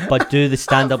 but do the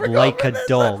stand-up like a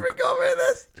dog. I forgot about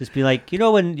this. Just be like, you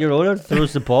know when your owner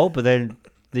throws the ball, but then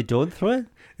they don't throw it?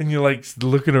 And you're like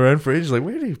looking around for ages, like,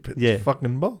 where do you put this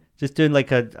fucking ball? Just doing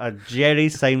like a Jerry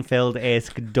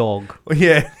Seinfeld-esque dog.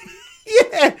 Yeah.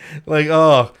 Yeah. Like,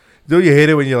 oh, don't you hate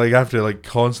it when you like have to like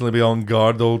constantly be on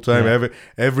guard the whole time? Yeah.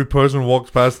 Every person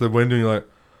walks past the window and you're like,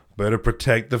 better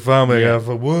protect the family. Yeah.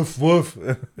 Woof, woof.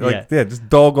 Like, just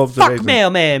dog observation. Fuck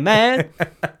mailman, man.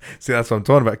 See, that's what I'm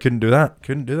talking about. Couldn't do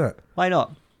that. Why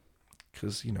not?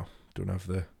 Because, don't have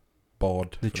the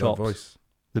bod the for chops. that voice.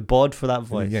 The bod for that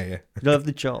voice. Yeah. You don't have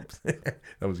the chops. That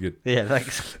was good. Yeah,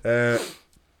 thanks.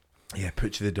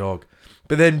 Poochie the dog.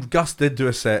 But then Gus did do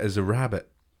a set as a rabbit.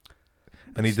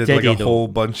 And he did like a whole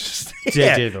bunch of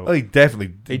he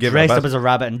definitely he dressed up as a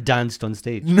rabbit and danced on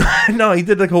stage. No, he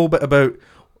did like a whole bit about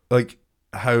like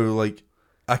how like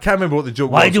I can't remember what the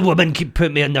joke was. Why do women keep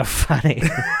putting me in their fanny?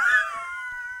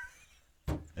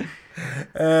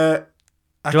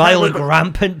 Do I look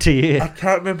rampant to you? I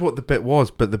can't remember what the bit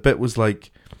was, but the bit was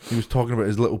like he was talking about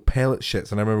his little pellet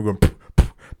shits, and I remember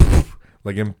going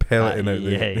like him pelleting out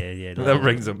there. Yeah. That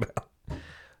rings a bell.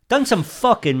 Done some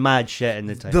fucking mad shit in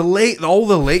the time. All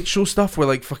the late show stuff where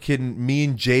like fucking me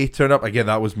and Jay turn up. Again,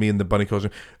 that was me in the bunny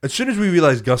costume. As soon as we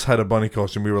realised Gus had a bunny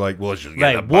costume, we were like, well, let's just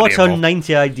get the bunny what are involved.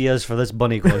 90 ideas for this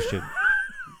bunny costume?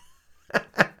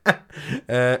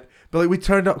 But like we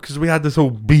turned up because we had this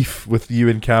whole beef with you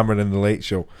and Cameron in the late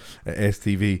show at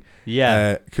STV.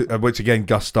 Yeah. Which again,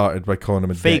 Gus started by calling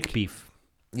him a fake dick. beef.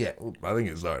 Yeah, I think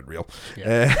it started real.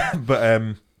 Yeah.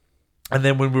 And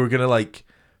then when we were gonna like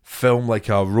film like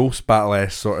a roast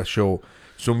battle-esque sort of show,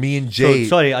 so me and Jay. So,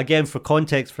 sorry, again for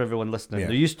context for everyone listening,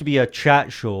 there used to be a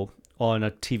chat show on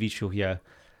a TV show here.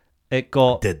 It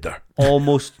got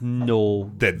almost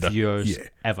no viewers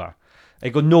ever. It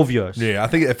got no viewers. Yeah, I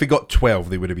think if it got 12,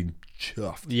 they would have been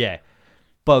chuffed. Yeah,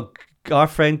 but our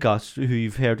friend Gus, who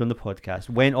you've heard on the podcast,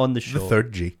 went on the show. The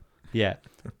third G. Yeah,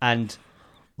 and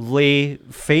lay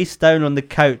face down on the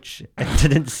couch and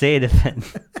didn't say anything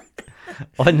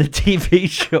on the TV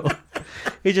show.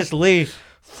 He just lay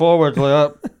forward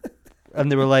like that,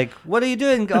 and they were like, "What are you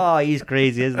doing?" Oh, he's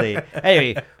crazy, isn't he?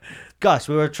 Anyway, Gus,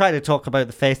 we were trying to talk about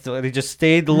the festival, and he just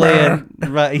stayed laying.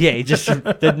 Right, yeah, he just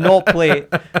did not play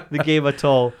the game at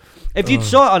all. If you'd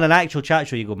saw it on an actual chat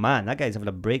show, you go, "Man, that guy's having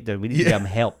a breakdown. We need to get him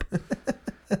help."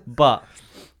 But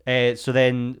so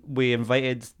then we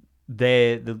invited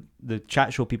the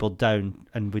chat show people down,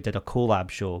 and we did a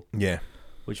collab show. Yeah.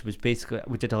 Which was basically,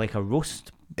 we did like a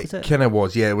roast. It kind of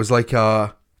was, yeah. It was like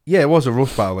it was a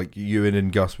roast battle. Like you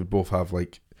and Gus would both have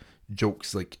like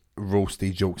jokes, like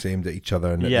roasty jokes aimed at each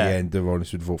other, and at the end, the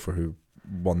audience would vote for who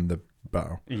won the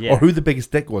battle, or who the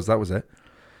biggest dick was. That was it.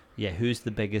 Yeah, who's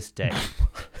the biggest dick?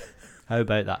 How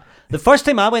about that? The first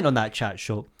time I went on that chat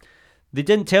show, they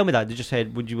didn't tell me that. They just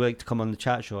said, "Would you like to come on the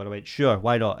chat show?" And I went, "Sure,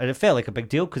 why not?" And it felt like a big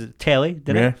deal because it's telly,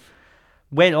 didn't it?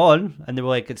 Went on, and they were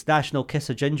like, "It's National Kiss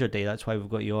a Ginger Day. That's why we've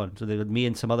got you on." So they had me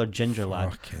and some other ginger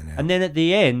lad. And then at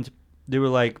the end, they were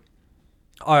like,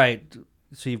 "All right,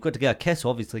 so you've got to get a kiss,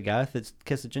 obviously, Gareth. It's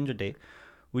Kiss the Ginger Date.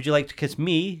 Would you like to kiss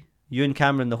me, you and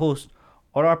Cameron, the host,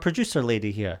 or our producer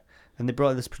lady here? And they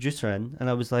brought this producer in, and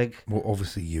I was like, well,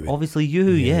 obviously you. Obviously you,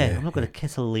 yeah. I'm not going to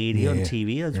kiss a lady on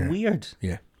TV. That's weird.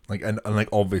 Yeah. Like and like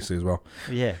obviously as well.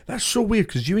 Yeah. That's so weird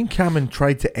because you and Cameron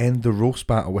tried to end the roast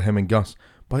battle with him and Gus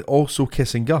by also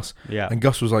kissing Gus. Yeah. And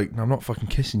Gus was like, "No, I'm not fucking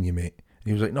kissing you, mate." And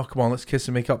he was like, "No, come on, let's kiss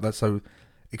and make up." That's how,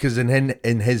 because in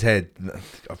his head,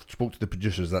 I've spoke to the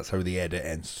producers. That's how the edit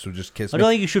ends. So just kiss. I don't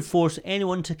think you should force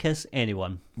anyone to kiss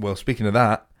anyone. Well, speaking of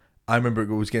that, I remember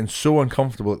it was getting so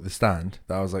uncomfortable at the stand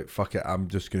that I was like, "Fuck it, I'm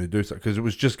just gonna do something." Because it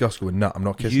was just Gus going, "No, I'm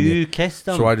not kissing you." You kissed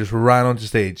him. So I just ran onto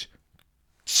stage,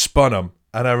 spun him.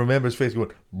 And I remember his face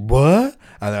going, "What?"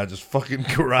 And I just fucking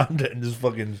grabbed it and just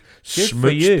fucking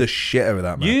smooched the shit out of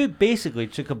that man. You basically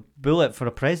took a bullet for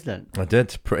a president. I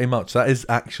did, pretty much. That is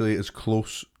actually as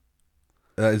close.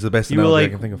 That is the best You were analogy like,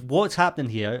 I can think of. what's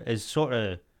happening here is sort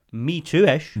of Me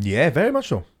Too-ish. Yeah, very much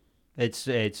so. It's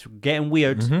getting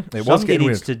weird. Mm-hmm. It was Somebody getting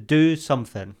needs weird. to do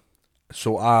something.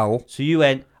 So you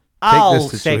went, I'll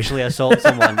this situation. sexually assault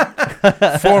someone.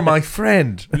 for my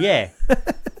friend. Yeah.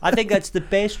 I think that's the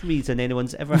best reason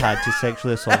anyone's ever had to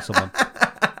sexually assault someone.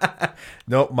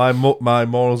 No, my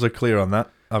morals are clear on that.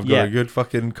 I've got a good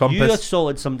fucking compass. You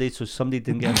assaulted somebody so somebody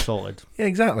didn't get assaulted. Yeah,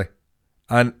 exactly.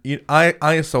 And I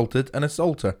assaulted an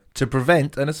assaulter to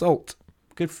prevent an assault.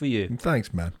 Good for you.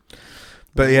 Thanks, man.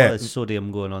 But There's a yeah, lot of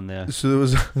sodium going on there. so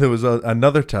there was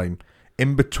another time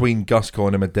in between Gus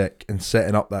calling him a dick and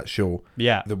setting up that show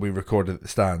that we recorded at the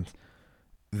stand,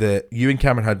 that you and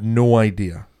Cameron had no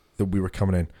idea that we were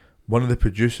coming in. One of the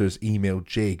producers emailed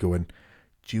Jay going,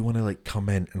 "Do you want to like come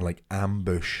in and like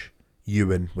ambush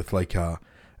Ewan with like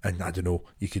and I don't know,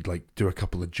 you could like do a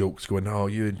couple of jokes going, oh,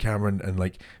 you and Cameron, and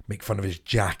like make fun of his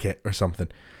jacket or something."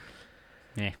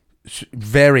 Yeah.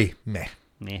 Very meh.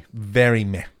 Nah. Very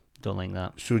meh. Don't like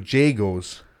that. So Jay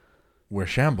goes, "We're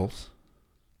shambles.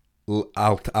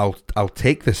 I'll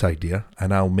take this idea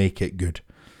and I'll make it good."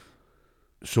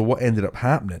 So what ended up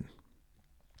happening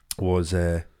was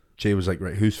Jay was like,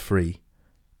 "Right, who's free?"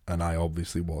 And I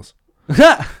obviously was.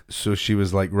 So she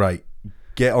was like, "Right,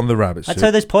 get on the rabbit suit." That's how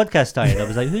this podcast started. I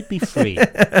was like, who'd be free?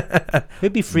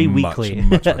 Who'd be free weekly?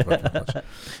 Much.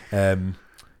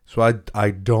 So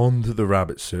I donned the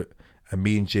rabbit suit, and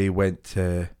me and Jay went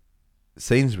to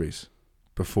Sainsbury's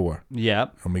before. Yeah.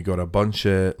 And we got a bunch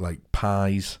of like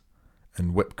pies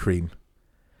and whipped cream.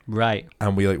 Right.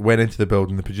 And we like went into the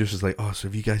building. The producer's like, "Oh, so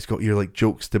have you guys got your like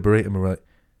jokes to berate him?" And we're like,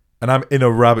 and I'm in a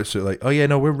rabbit suit, like, "Oh yeah,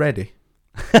 no, we're ready.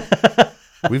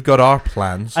 We've got our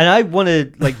plans." And I want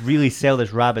to like really sell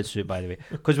this rabbit suit, by the way,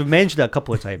 because we mentioned it a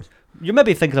couple of times. You might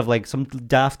be thinking of like some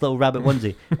daft little rabbit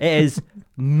onesie. It is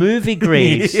movie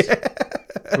grade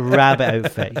rabbit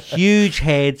outfit, huge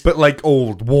head, but like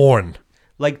old, worn,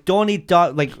 like Donnie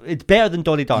Dark. Like it's better than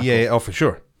Donnie Darko. Yeah, oh for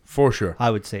sure. I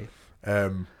would say.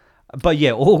 But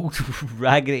yeah, old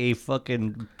raggedy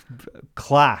fucking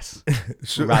class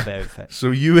rabbit outfit.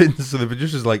 So the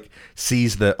producer's like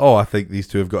sees that, oh, I think these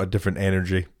two have got a different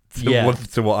energy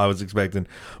to what I was expecting,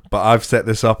 but I've set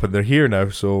this up and they're here now,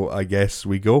 so I guess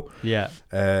we go. Yeah.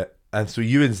 And so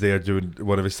Ewan's there doing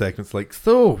one of his segments, like,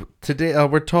 so today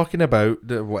we're talking about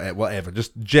whatever,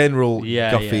 just general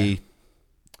guffy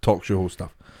talk show host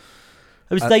stuff.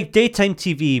 It was like daytime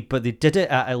TV, but they did it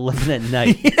at 11 at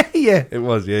night. Yeah, it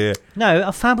was, yeah. Now,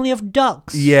 a family of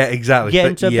ducks. Yeah, exactly. Get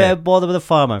into a bit of bother with a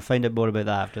farmer. Find out more about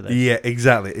that after this. Yeah,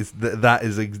 exactly. It's that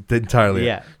is entirely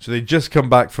it. So they just come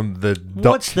back from the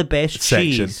duck What's the best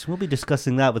section. cheese? We'll be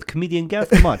discussing that with comedian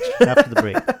Gareth Mutch after the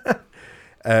break.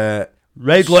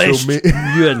 Red list.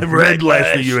 Ewan. Red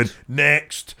list for Ewan.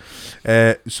 Next.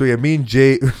 So yeah, me and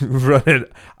Jay running.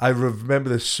 I remember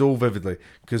this so vividly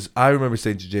because I remember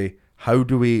saying to Jay, how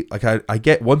do we, like, I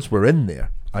get once we're in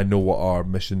there, I know what our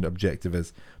mission objective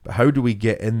is, but how do we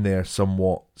get in there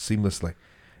somewhat seamlessly?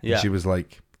 Yeah. And she was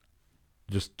like,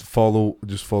 just follow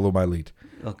my lead.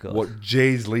 Oh God. What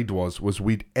Jay's lead was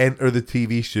we'd enter the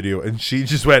TV studio and she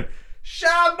just went,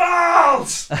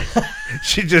 "Shambles!"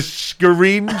 She just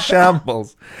screamed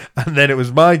 "Shambles," and then it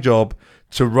was my job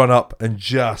to run up and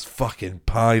just fucking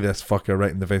pie this fucker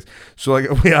right in the face. So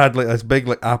like we had like this big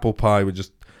like apple pie with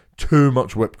just too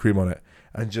much whipped cream on it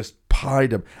and just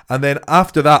pied him. And then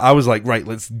after that I was like, right,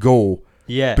 let's go.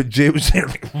 Yeah. But Jay was there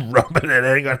like rubbing it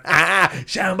in going,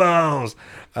 "Shambles!"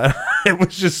 And it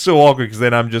was just so awkward because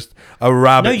then I'm just a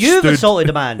rabbit. Now you've assaulted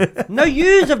a man. Now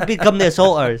you have become the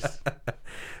assaulters.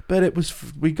 But it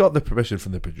was we got the permission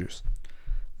from the producer.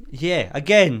 Yeah,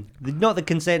 again, not the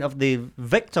consent of the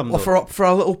victim. Well, for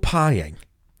a little pieing.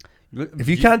 If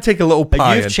you can't take a little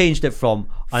pie, you've changed it from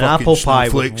an fucking apple pie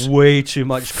snowflakes. with way too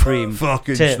much cream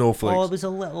fucking to, snowflakes. oh, it was a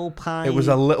little pie. It was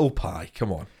a little pie.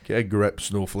 Come on, get a grip,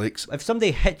 snowflakes. If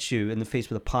somebody hits you in the face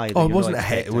with a pie, Oh, it wasn't a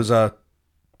hit. It was a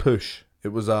push. It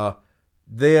was a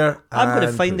there. I'm going to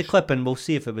and find the push. clip and we'll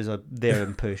see if it was a there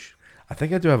and push. I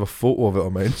think I do have a photo of it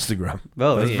on my Instagram.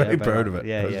 Well, I was yeah, very but- proud of it.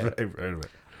 yeah, I was yeah. very proud of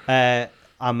it.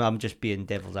 I'm just being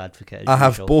devil's advocate. As I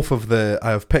have usual. both of the. I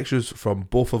have pictures from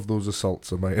both of those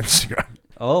assaults on my Instagram.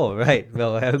 Oh, right.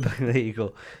 Well, there you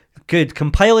go. Good.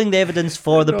 Compiling the evidence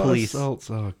for the Not police. assaults.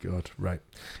 Oh god. Right.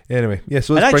 Anyway, yeah.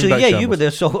 So And let's actually, bring yeah, back you were the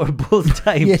assaulter both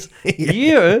times. Yeah.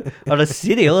 You are a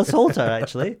serial assaulter,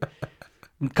 actually.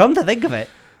 Come to think of it,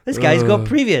 this guy's got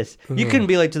previous. You couldn't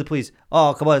be like to the police,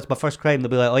 oh, come on, it's my first crime. They'll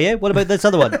be like, oh, yeah? What about this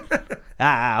other one? All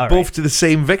right. both to the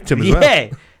same victim as well.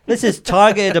 Yeah. This is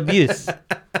targeted abuse.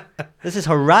 This is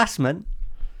harassment.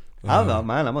 I'm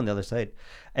on the other side.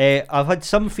 I've had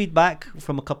some feedback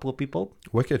from a couple of people.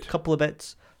 Wicked. A couple of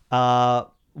bits.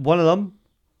 One of them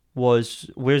was,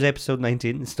 where's episode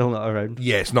 19? It's still not around.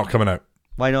 Yeah, it's not coming out.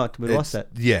 Why not? We lost it.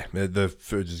 Yeah, the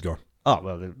footage is gone. Oh,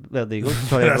 well, there you go.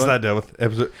 Sorry, That's everyone. that deal with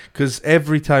episode. Because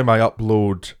every time I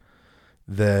upload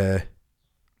the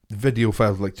video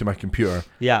files like to my computer,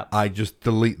 Yeah. I just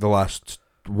delete the last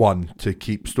one to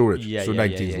keep storage. Yeah, So yeah,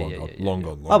 19's yeah, long yeah, gone. yeah, Long yeah.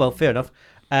 gone. Oh, well, fair enough.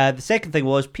 The second thing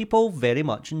was people very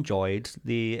much enjoyed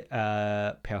the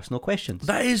personal questions.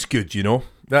 That is good, you know.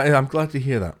 I'm glad to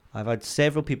hear that. I've had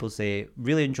several people say,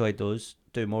 really enjoyed those,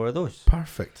 do more of those.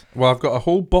 Perfect. Well, I've got a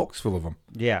whole box full of them.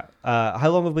 Yeah. How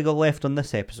long have we got left on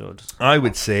this episode? I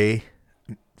would say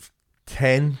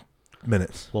 10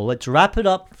 minutes. Well, let's wrap it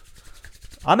up.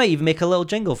 I might even make a little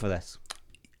jingle for this.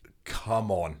 Come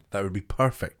on. That would be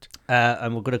perfect.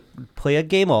 And we're going to play a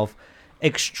game of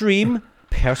extreme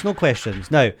personal questions.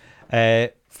 Now,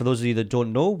 for those of you that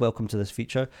don't know, welcome to this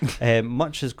feature.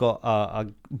 Mutch has got a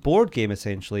board game,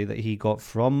 essentially, that he got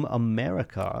from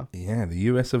America. Yeah, the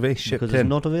US of A shipped Because in. it's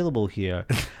not available here.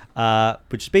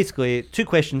 Which is basically 2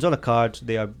 questions on a card.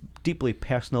 They are deeply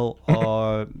personal,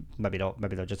 or maybe not.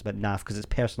 Maybe they're just a bit naff because it's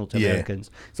personal to Yeah. Americans.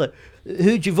 It's like,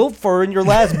 who'd you vote for in your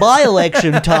last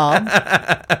by-election, Tom?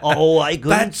 Oh, I couldn't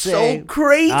That's say. so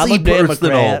crazy I'm a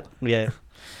personal. Democrat.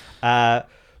 Yeah.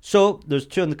 So there's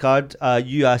 2 on the card.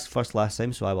 You asked first last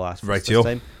time, so I will ask first Rightio. this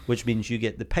time, which means you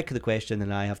get the pick of the question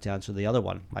and I have to answer the other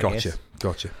one, I guess.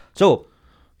 Gotcha. So,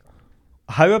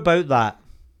 how about that?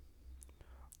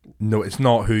 No, it's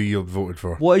not who you voted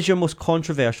for. What is your most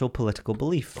controversial political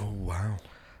belief? Oh, wow.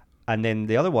 And then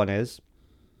the other one is,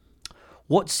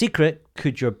 what secret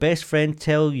could your best friend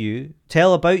tell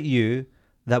about you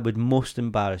that would most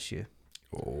embarrass you?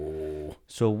 Oh.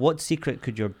 So what secret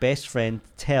could your best friend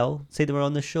tell, say they were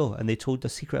on the show and they told a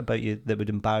secret about you that would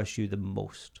embarrass you the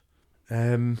most? I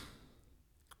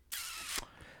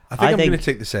think I'm going to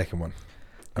take the second one.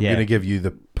 I'm going to give you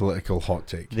the political hot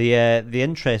take. The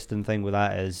interesting thing with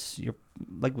that is, you're,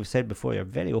 like we've said before, you're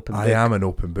very open book. I am an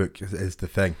open book, is the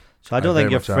thing. So I don't think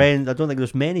very your much am. friend, I don't think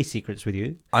there's many secrets with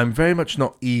you. I'm very much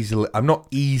not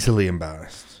easily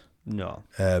embarrassed. No.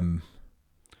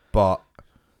 But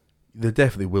there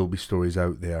definitely will be stories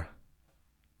out there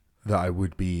that I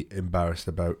would be embarrassed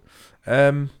about.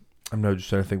 I'm now just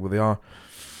trying to think what they are.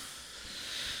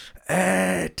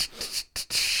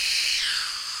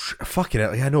 Fucking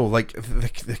hell, yeah, I know. Like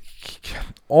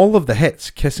all of the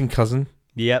hits, Kissing Cousin.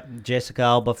 Yep, Jessica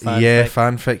Alba fan. Yeah,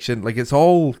 fan fiction. Like it's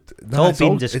all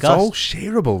been discussed. It's all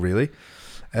shareable, really.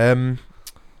 Am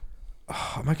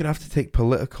I gonna have to take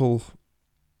political?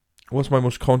 What's my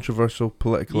most controversial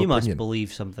political You opinion? must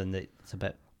believe something that's a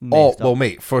bit Oh, messed well, up.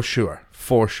 mate, for sure.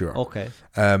 Okay.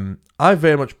 I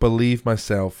very much believe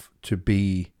myself to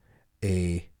be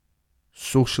a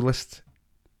socialist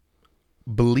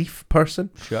belief person.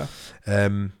 Sure.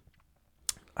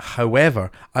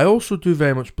 However, I also do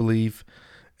very much believe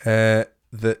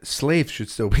that slaves should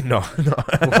still be no.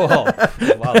 Whoa.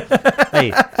 Wow.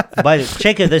 Hey,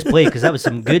 check out this play because that was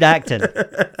some good acting.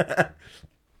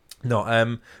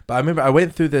 No, but I remember I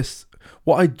went through this.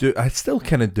 What I do, I still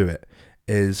kind of do it,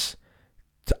 is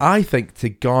I think to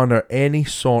garner any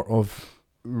sort of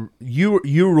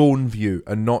your own view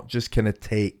and not just kind of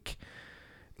take,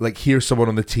 like, hear someone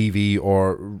on the TV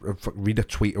or read a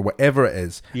tweet or whatever it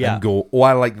is and go, oh,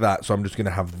 I like that, so I'm just going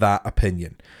to have that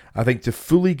opinion. I think to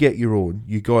fully get your own,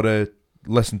 you got to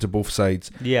listen to both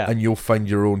sides and you'll find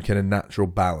your own kind of natural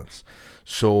balance.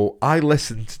 So I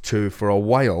listened to, for a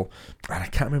while, and I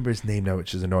can't remember his name now,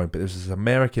 which is annoying, but there's this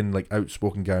American, like,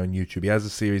 outspoken guy on YouTube. He has a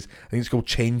series, I think it's called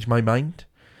Change My Mind,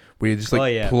 where he just,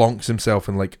 like, plonks himself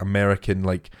in, like, American,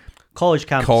 like, college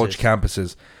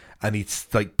campuses, and he,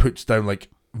 like, puts down, like,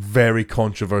 very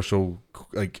controversial,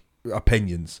 like,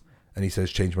 opinions, and he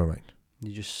says, change my mind.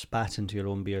 You just spat into your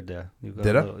own beard there.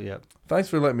 Did I? Yeah. Thanks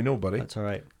for letting me know, buddy. That's all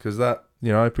right. Because that,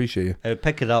 I appreciate you. I would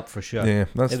pick it up for sure. Yeah,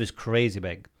 it was crazy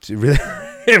big. It really,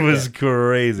 it was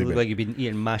crazy It looked big. like you've been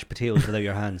eating mashed potatoes without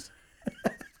your hands.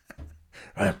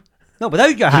 No,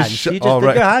 without your hands. You just did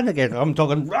your hand again. I'm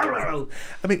talking. I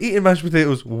mean, eating mashed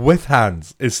potatoes with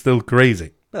hands is still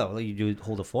crazy. Well, you do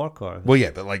hold a fork or. Well,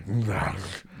 yeah, but like,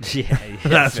 Yeah.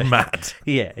 that's mad.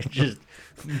 Yeah, just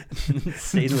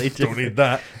insanely Don't need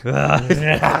that.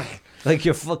 Like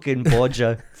your fucking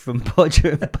Bodger from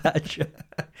Bodger and Badger.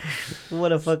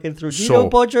 What a fucking throw. Do you So- know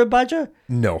Bodger and Badger?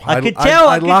 No, I could tell.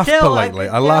 I could laugh tell, politely.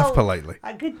 I laugh politely.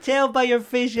 I could tell by your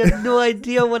face you had no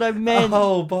idea what I meant.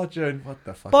 Oh, Bodger and what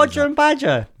the fuck? Bodger and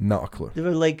Badger. Not a clue. They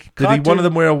were like. Did one of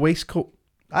them wear a waistcoat?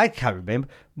 I can't remember.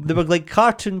 They were like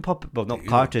cartoon puppets. Well, not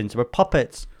cartoons. They were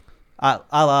puppets. A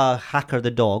la Hacker the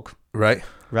Dog. Right.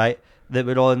 Right. That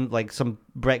were on like some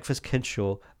breakfast kid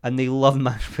show, and they loved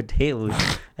mashed potatoes,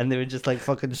 and they would just like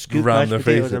fucking scoop Ram mashed their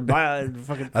potatoes face and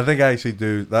fucking. I think I actually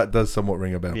do. That does somewhat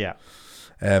ring a bell. Yeah.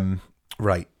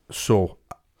 Right. So,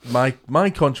 my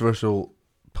controversial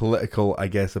political, I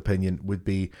guess, opinion would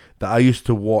be that I used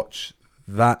to watch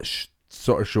that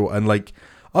sort of show and like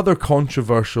other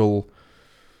controversial,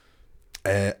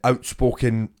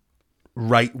 outspoken,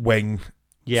 right wing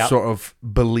sort of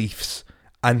beliefs.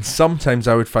 And sometimes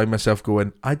I would find myself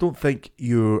going, I don't think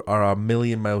you are a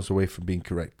million miles away from being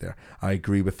correct there. I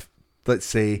agree with, let's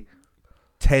say,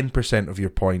 10% of your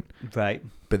point. Right.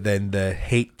 But then the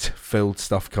hate-filled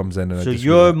stuff comes in. And So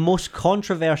your most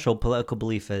controversial political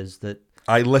belief is that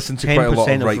I listen to quite a lot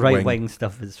of right-wing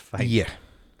stuff is fine. Yeah.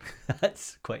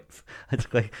 That's quite,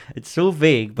 it's so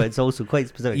vague, but it's also quite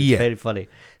specific. It's Yeah. very funny.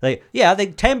 Like, yeah, I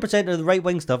think 10% of the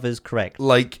right-wing stuff is correct.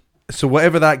 Like, so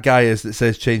whatever that guy is that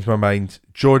says change my mind,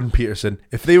 Jordan Peterson,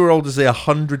 if they were all to say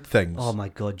 100 things. Oh my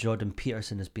God, Jordan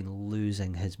Peterson has been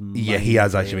losing his mind. Yeah, he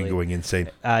has actually lately. been going insane.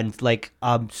 And like,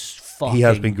 I'm fucking He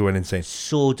has been going insane.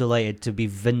 so delighted to be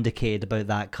vindicated about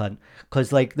that cunt.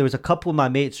 Because like, there was a couple of my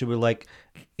mates who were like,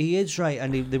 he is right.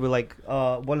 And they were like,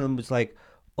 one of them was like,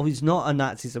 oh, he's not a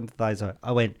Nazi sympathizer.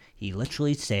 I went, he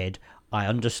literally said, I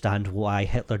understand why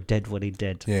Hitler did what he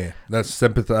did. Yeah, that's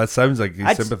sympathetic. That sounds like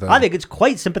he's sympathetic. I think it's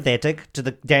quite sympathetic to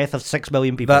the death of 6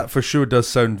 million people. That for sure does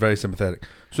sound very sympathetic.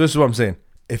 So this is what I'm saying.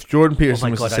 If Jordan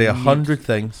Peterson was to say 100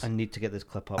 things, I need to get this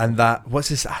clip up. and that, what's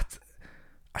this? I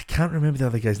can't remember the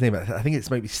other guy's name. I think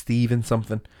it's maybe Steven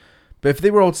something. But if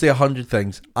they were all to say 100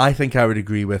 things, I think I would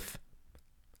agree with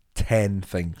 10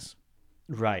 things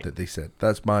right. that they said.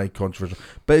 That's my controversial.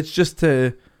 But it's just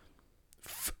to,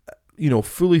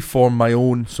 fully form my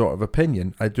own sort of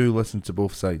opinion. I do listen to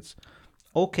both sides.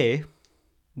 Okay.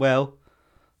 Well,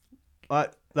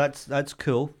 that's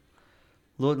cool.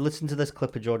 Listen to this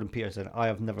clip of Jordan Peterson. I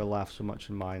have never laughed so much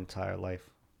in my entire life.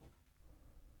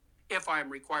 If I am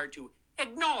required to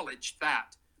acknowledge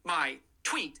that my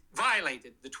tweet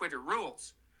violated the Twitter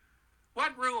rules.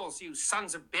 What rules, you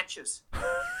sons of bitches?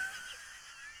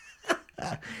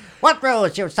 What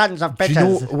rules, you sons of bitches? Do you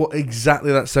know what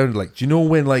exactly that sounded like? Do you know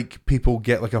when like people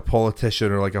get like a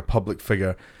politician or like a public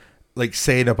figure like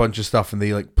saying a bunch of stuff and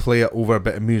they like play it over a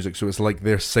bit of music so it's like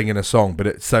they're singing a song but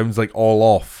it sounds like all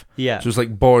off. Yeah. So it's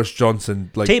like Boris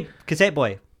Johnson like cassette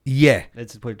boy. Yeah.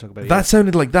 That's what you're talking about. That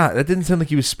sounded like that. That didn't sound like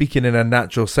he was speaking in a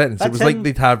natural sentence. It was like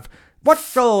they'd have what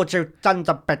rules, you sons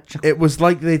of bitches? It was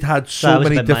like they'd had so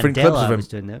many different clips of him.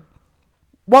 Doing that.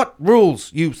 What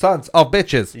rules, you sons of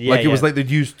bitches? Yeah, like it was like they'd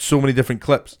used so many different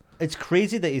clips. It's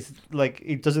crazy that he's like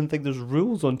he doesn't think there's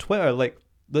rules on Twitter, like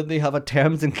that they have a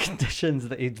terms and conditions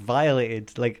that he's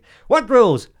violated. Like what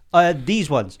rules? These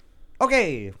ones.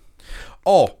 Okay.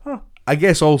 Oh, I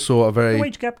guess also a very The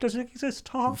wage gap doesn't exist.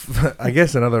 I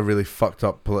guess another really fucked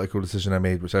up political decision I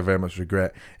made, which I very much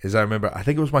regret, is I remember, I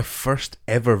think it was my first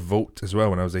ever vote as well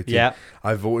when I was 18. Yeah.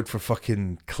 I voted for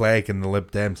fucking Clegg and the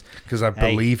Lib Dems because I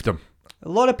believed him. A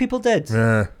lot of people did.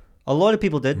 Yeah. A lot of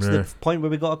people did to the point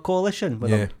where we got a coalition with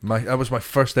them. That was my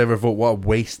first ever vote. What a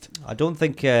waste. I don't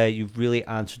think you've really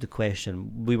answered the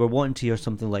question. We were wanting to hear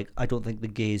something like, I don't think the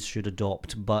gays should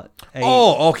adopt, but...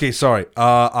 Oh, okay, sorry.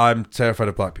 I'm terrified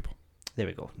of black people. There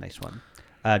we go. Nice one.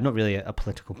 Not really a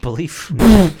political belief.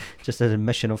 Just an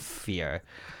admission of fear.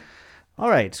 All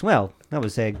right. Well, that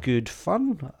was good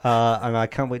fun. And I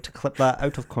can't wait to clip that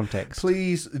out of context.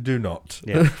 Please do not.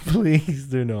 Yeah. Please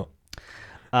do not.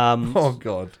 Oh,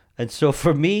 God. And so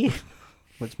for me,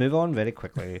 let's move on very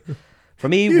quickly. For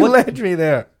me... You led me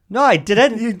there. No, I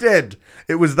didn't. You did.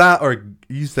 It was that or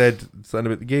you said something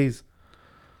about the gays.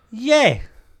 Yeah.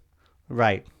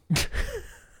 Right.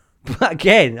 But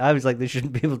again, I was like, they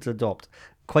shouldn't be able to adopt.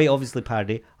 quite obviously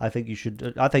parody. I think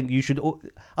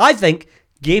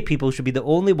gay people should be the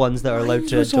only ones that are allowed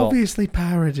to It's adopt. obviously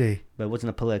parody. But it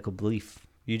wasn't a political belief.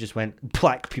 You just went,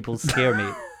 black people scare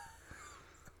me.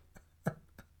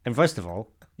 And first of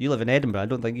all, you live in Edinburgh. I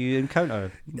don't think you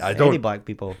encounter any black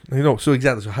people. So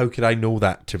exactly. So how could I know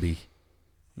that to be?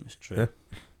 It's true. Yeah.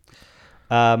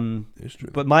 It's true.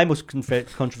 But my most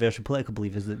controversial political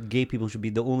belief is that gay people should be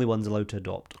the only ones allowed to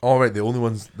adopt. All right, the only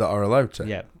ones that are allowed to.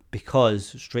 Yeah,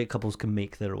 because straight couples can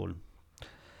make their own.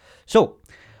 So,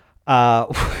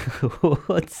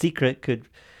 what secret could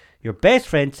your best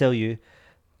friend tell you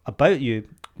about you?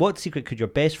 What secret could your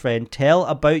best friend tell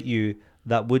about you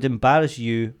that would embarrass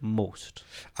you most?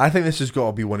 I think this has got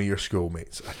to be one of your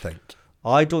schoolmates, I think.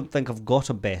 I don't think I've got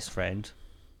a best friend.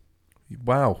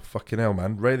 Wow, fucking hell,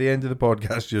 man. Right at the end of the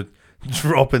podcast, you're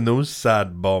dropping those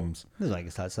sad bombs. I don't think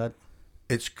it's that sad.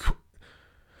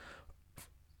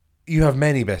 You have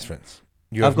many best friends.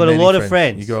 I've got a lot of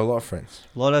friends. You got a lot of friends.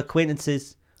 A lot of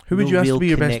acquaintances. Who would you ask to be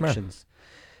your best man?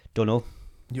 Don't know.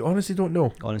 You honestly don't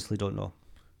know? Honestly don't know.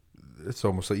 It's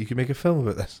almost like you could make a film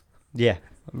about this. Yeah,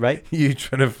 right? You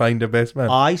trying to find a best man.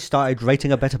 I started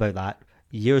writing a bit about that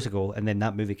years ago, and then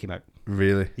that movie came out.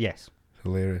 Really? Yes.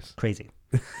 Hilarious. Crazy.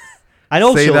 And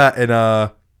also, say that in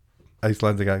a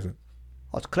Icelandic accent.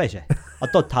 Oh, it's crazy. I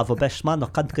don't have a best man. I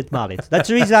can't get married. That's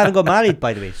the reason I haven't got married,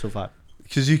 by the way, so far.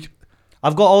 Because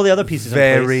I've got all the other pieces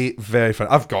in place. Very fun.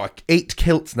 I've got 8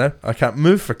 kilts now. I can't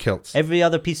move for kilts. Every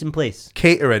other piece in place.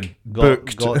 Catering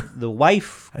booked. Got the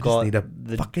wife. I got just need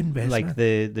the fucking best like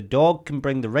man. the dog can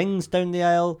bring the rings down the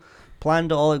aisle.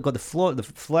 Planned it all. Got the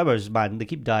flowers, man. They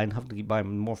keep dying. Have to keep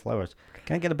buying more flowers.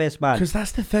 Can't get a best man. Because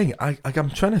that's the thing. I'm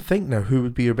trying to think now who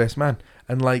would be your best man,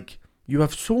 and like you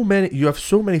have so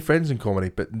many friends in comedy,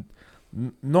 but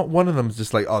not one of them is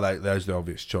just like, oh, there's the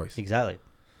obvious choice. Exactly.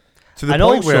 To the And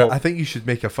point also, where I think you should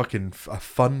make a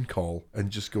fun call and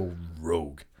just go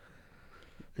rogue.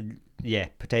 Yeah,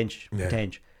 potential.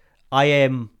 I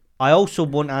also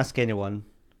won't ask anyone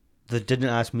that didn't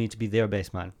ask me to be their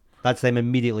best man. That's them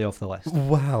immediately off the list.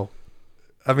 Wow.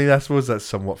 I mean, I suppose that's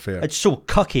somewhat fair. It's so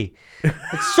cucky.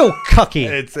 It's so cucky.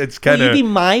 It's kind of. Will you be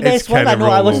my best one? I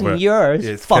know I wasn't yours.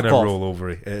 It's Fuck kind of off.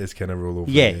 rollovery. It is kind of rollover.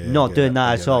 Yeah, not doing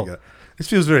that at all. This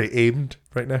feels very aimed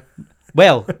right now.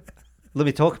 Well, let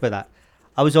me talk about that.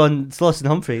 I was on Sloss and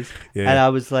Humphreys, and I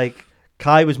was like,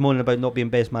 Kai was moaning about not being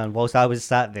best man whilst I was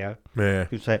sat there. Yeah.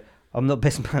 He was like, I'm not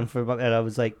best man for a month. And I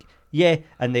was like, yeah.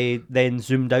 And they then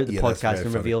zoomed out the podcast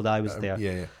and revealed I was there.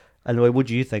 Yeah. And they went, what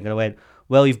do you think? And I went,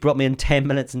 well, you've brought me in 10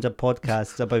 minutes into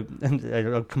podcasts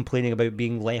about complaining about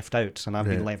being left out, and I've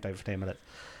been left out for 10 minutes.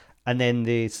 And then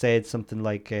they said something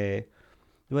like, they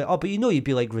went, oh, but you'd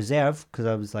be like reserve, because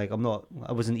I was like, I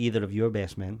wasn't either of your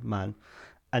best man.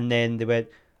 And then they went,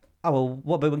 oh, well,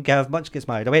 what about when Gav Mutch gets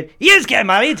married? I went, he is getting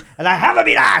married, and I haven't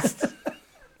been asked.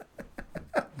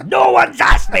 No one's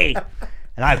asked me.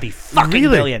 And I'd be fucking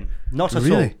brilliant. Not a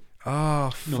soul.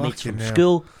 Oh, no mates from hell.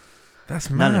 school. That's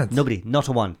mad. Nobody, not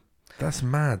a one. That's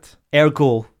mad.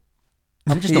 Ergo,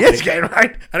 I'm just he is getting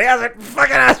married, and he hasn't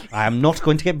fucking asked. I am not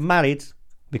going to get married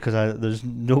because there's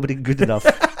nobody good enough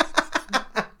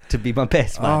to be my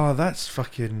best man. Oh, that's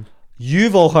fucking.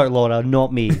 You've all hurt Laura,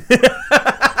 not me.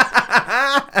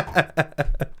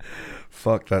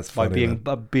 Fuck, that's funny.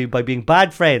 By being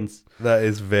bad friends. That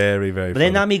is very, very. But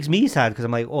then that makes me sad because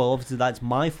I'm like, oh, obviously that's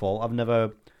my fault. I've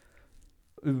never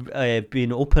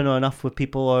been open enough with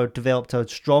people or developed a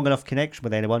strong enough connection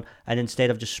with anyone, and instead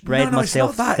I've just spread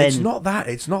myself thin. It's not that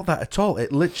at all.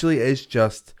 It literally is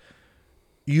just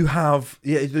you have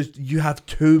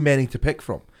too many to pick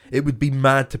from. It would be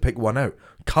mad to pick one out.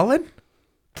 Cullen?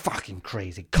 Fucking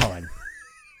crazy, Cullen.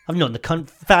 I've known the cunt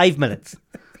 5 minutes.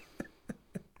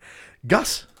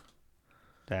 Gus?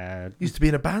 Used to be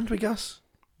in a band with Gus.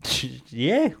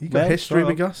 Yeah. You got history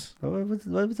with Gus? I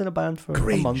was in a band for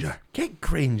a month. Get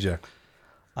Granger.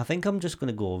 I think I'm just going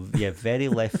to go, very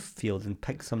left field and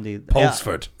pick somebody.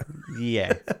 Pulsford.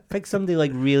 Yeah. Pick somebody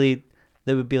like really,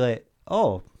 that would be like,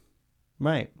 oh,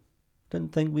 right.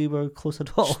 Didn't think we were close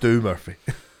at all. Stu Murphy.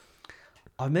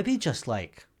 Or maybe just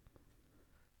like,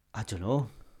 I don't know.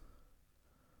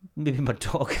 Maybe my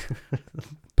dog.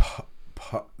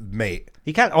 Mate.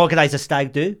 You can't organise a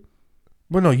stag do.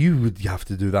 Well, no, you would have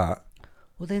to do that.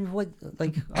 Well, then what?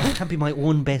 Like, I can't be my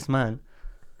own best man.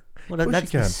 Well,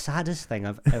 that's the saddest thing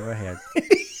I've ever heard.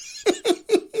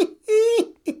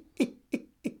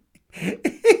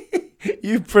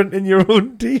 You printing your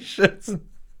own t-shirts.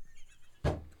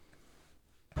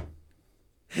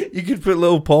 You could put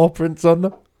little paw prints on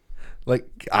them, like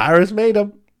Iris made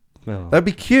them. Oh, That'd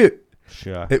be cute.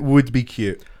 Sure, it would be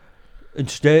cute.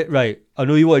 Instead, right? I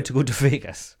know you wanted to go to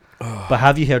Vegas. But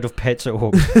have you heard of Pets at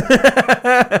Home?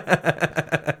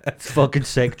 It's fucking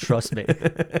sick, trust me.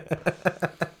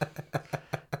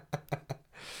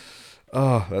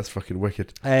 Oh, that's fucking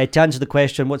wicked. To answer the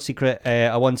question, what secret?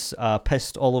 I once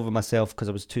pissed all over myself because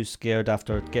I was too scared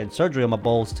after getting surgery on my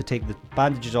balls to take the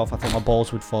bandages off. I thought my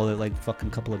balls would fall out like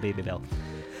fucking couple of Baby Bell.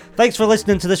 Thanks for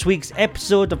listening to this week's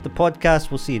episode of the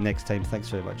podcast. We'll see you next time. Thanks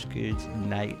very much. Good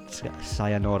night.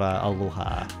 Sayonara.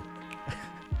 Aloha.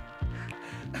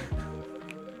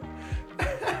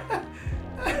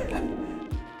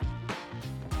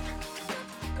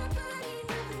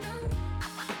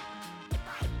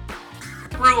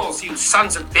 Rules, you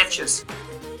sons of bitches.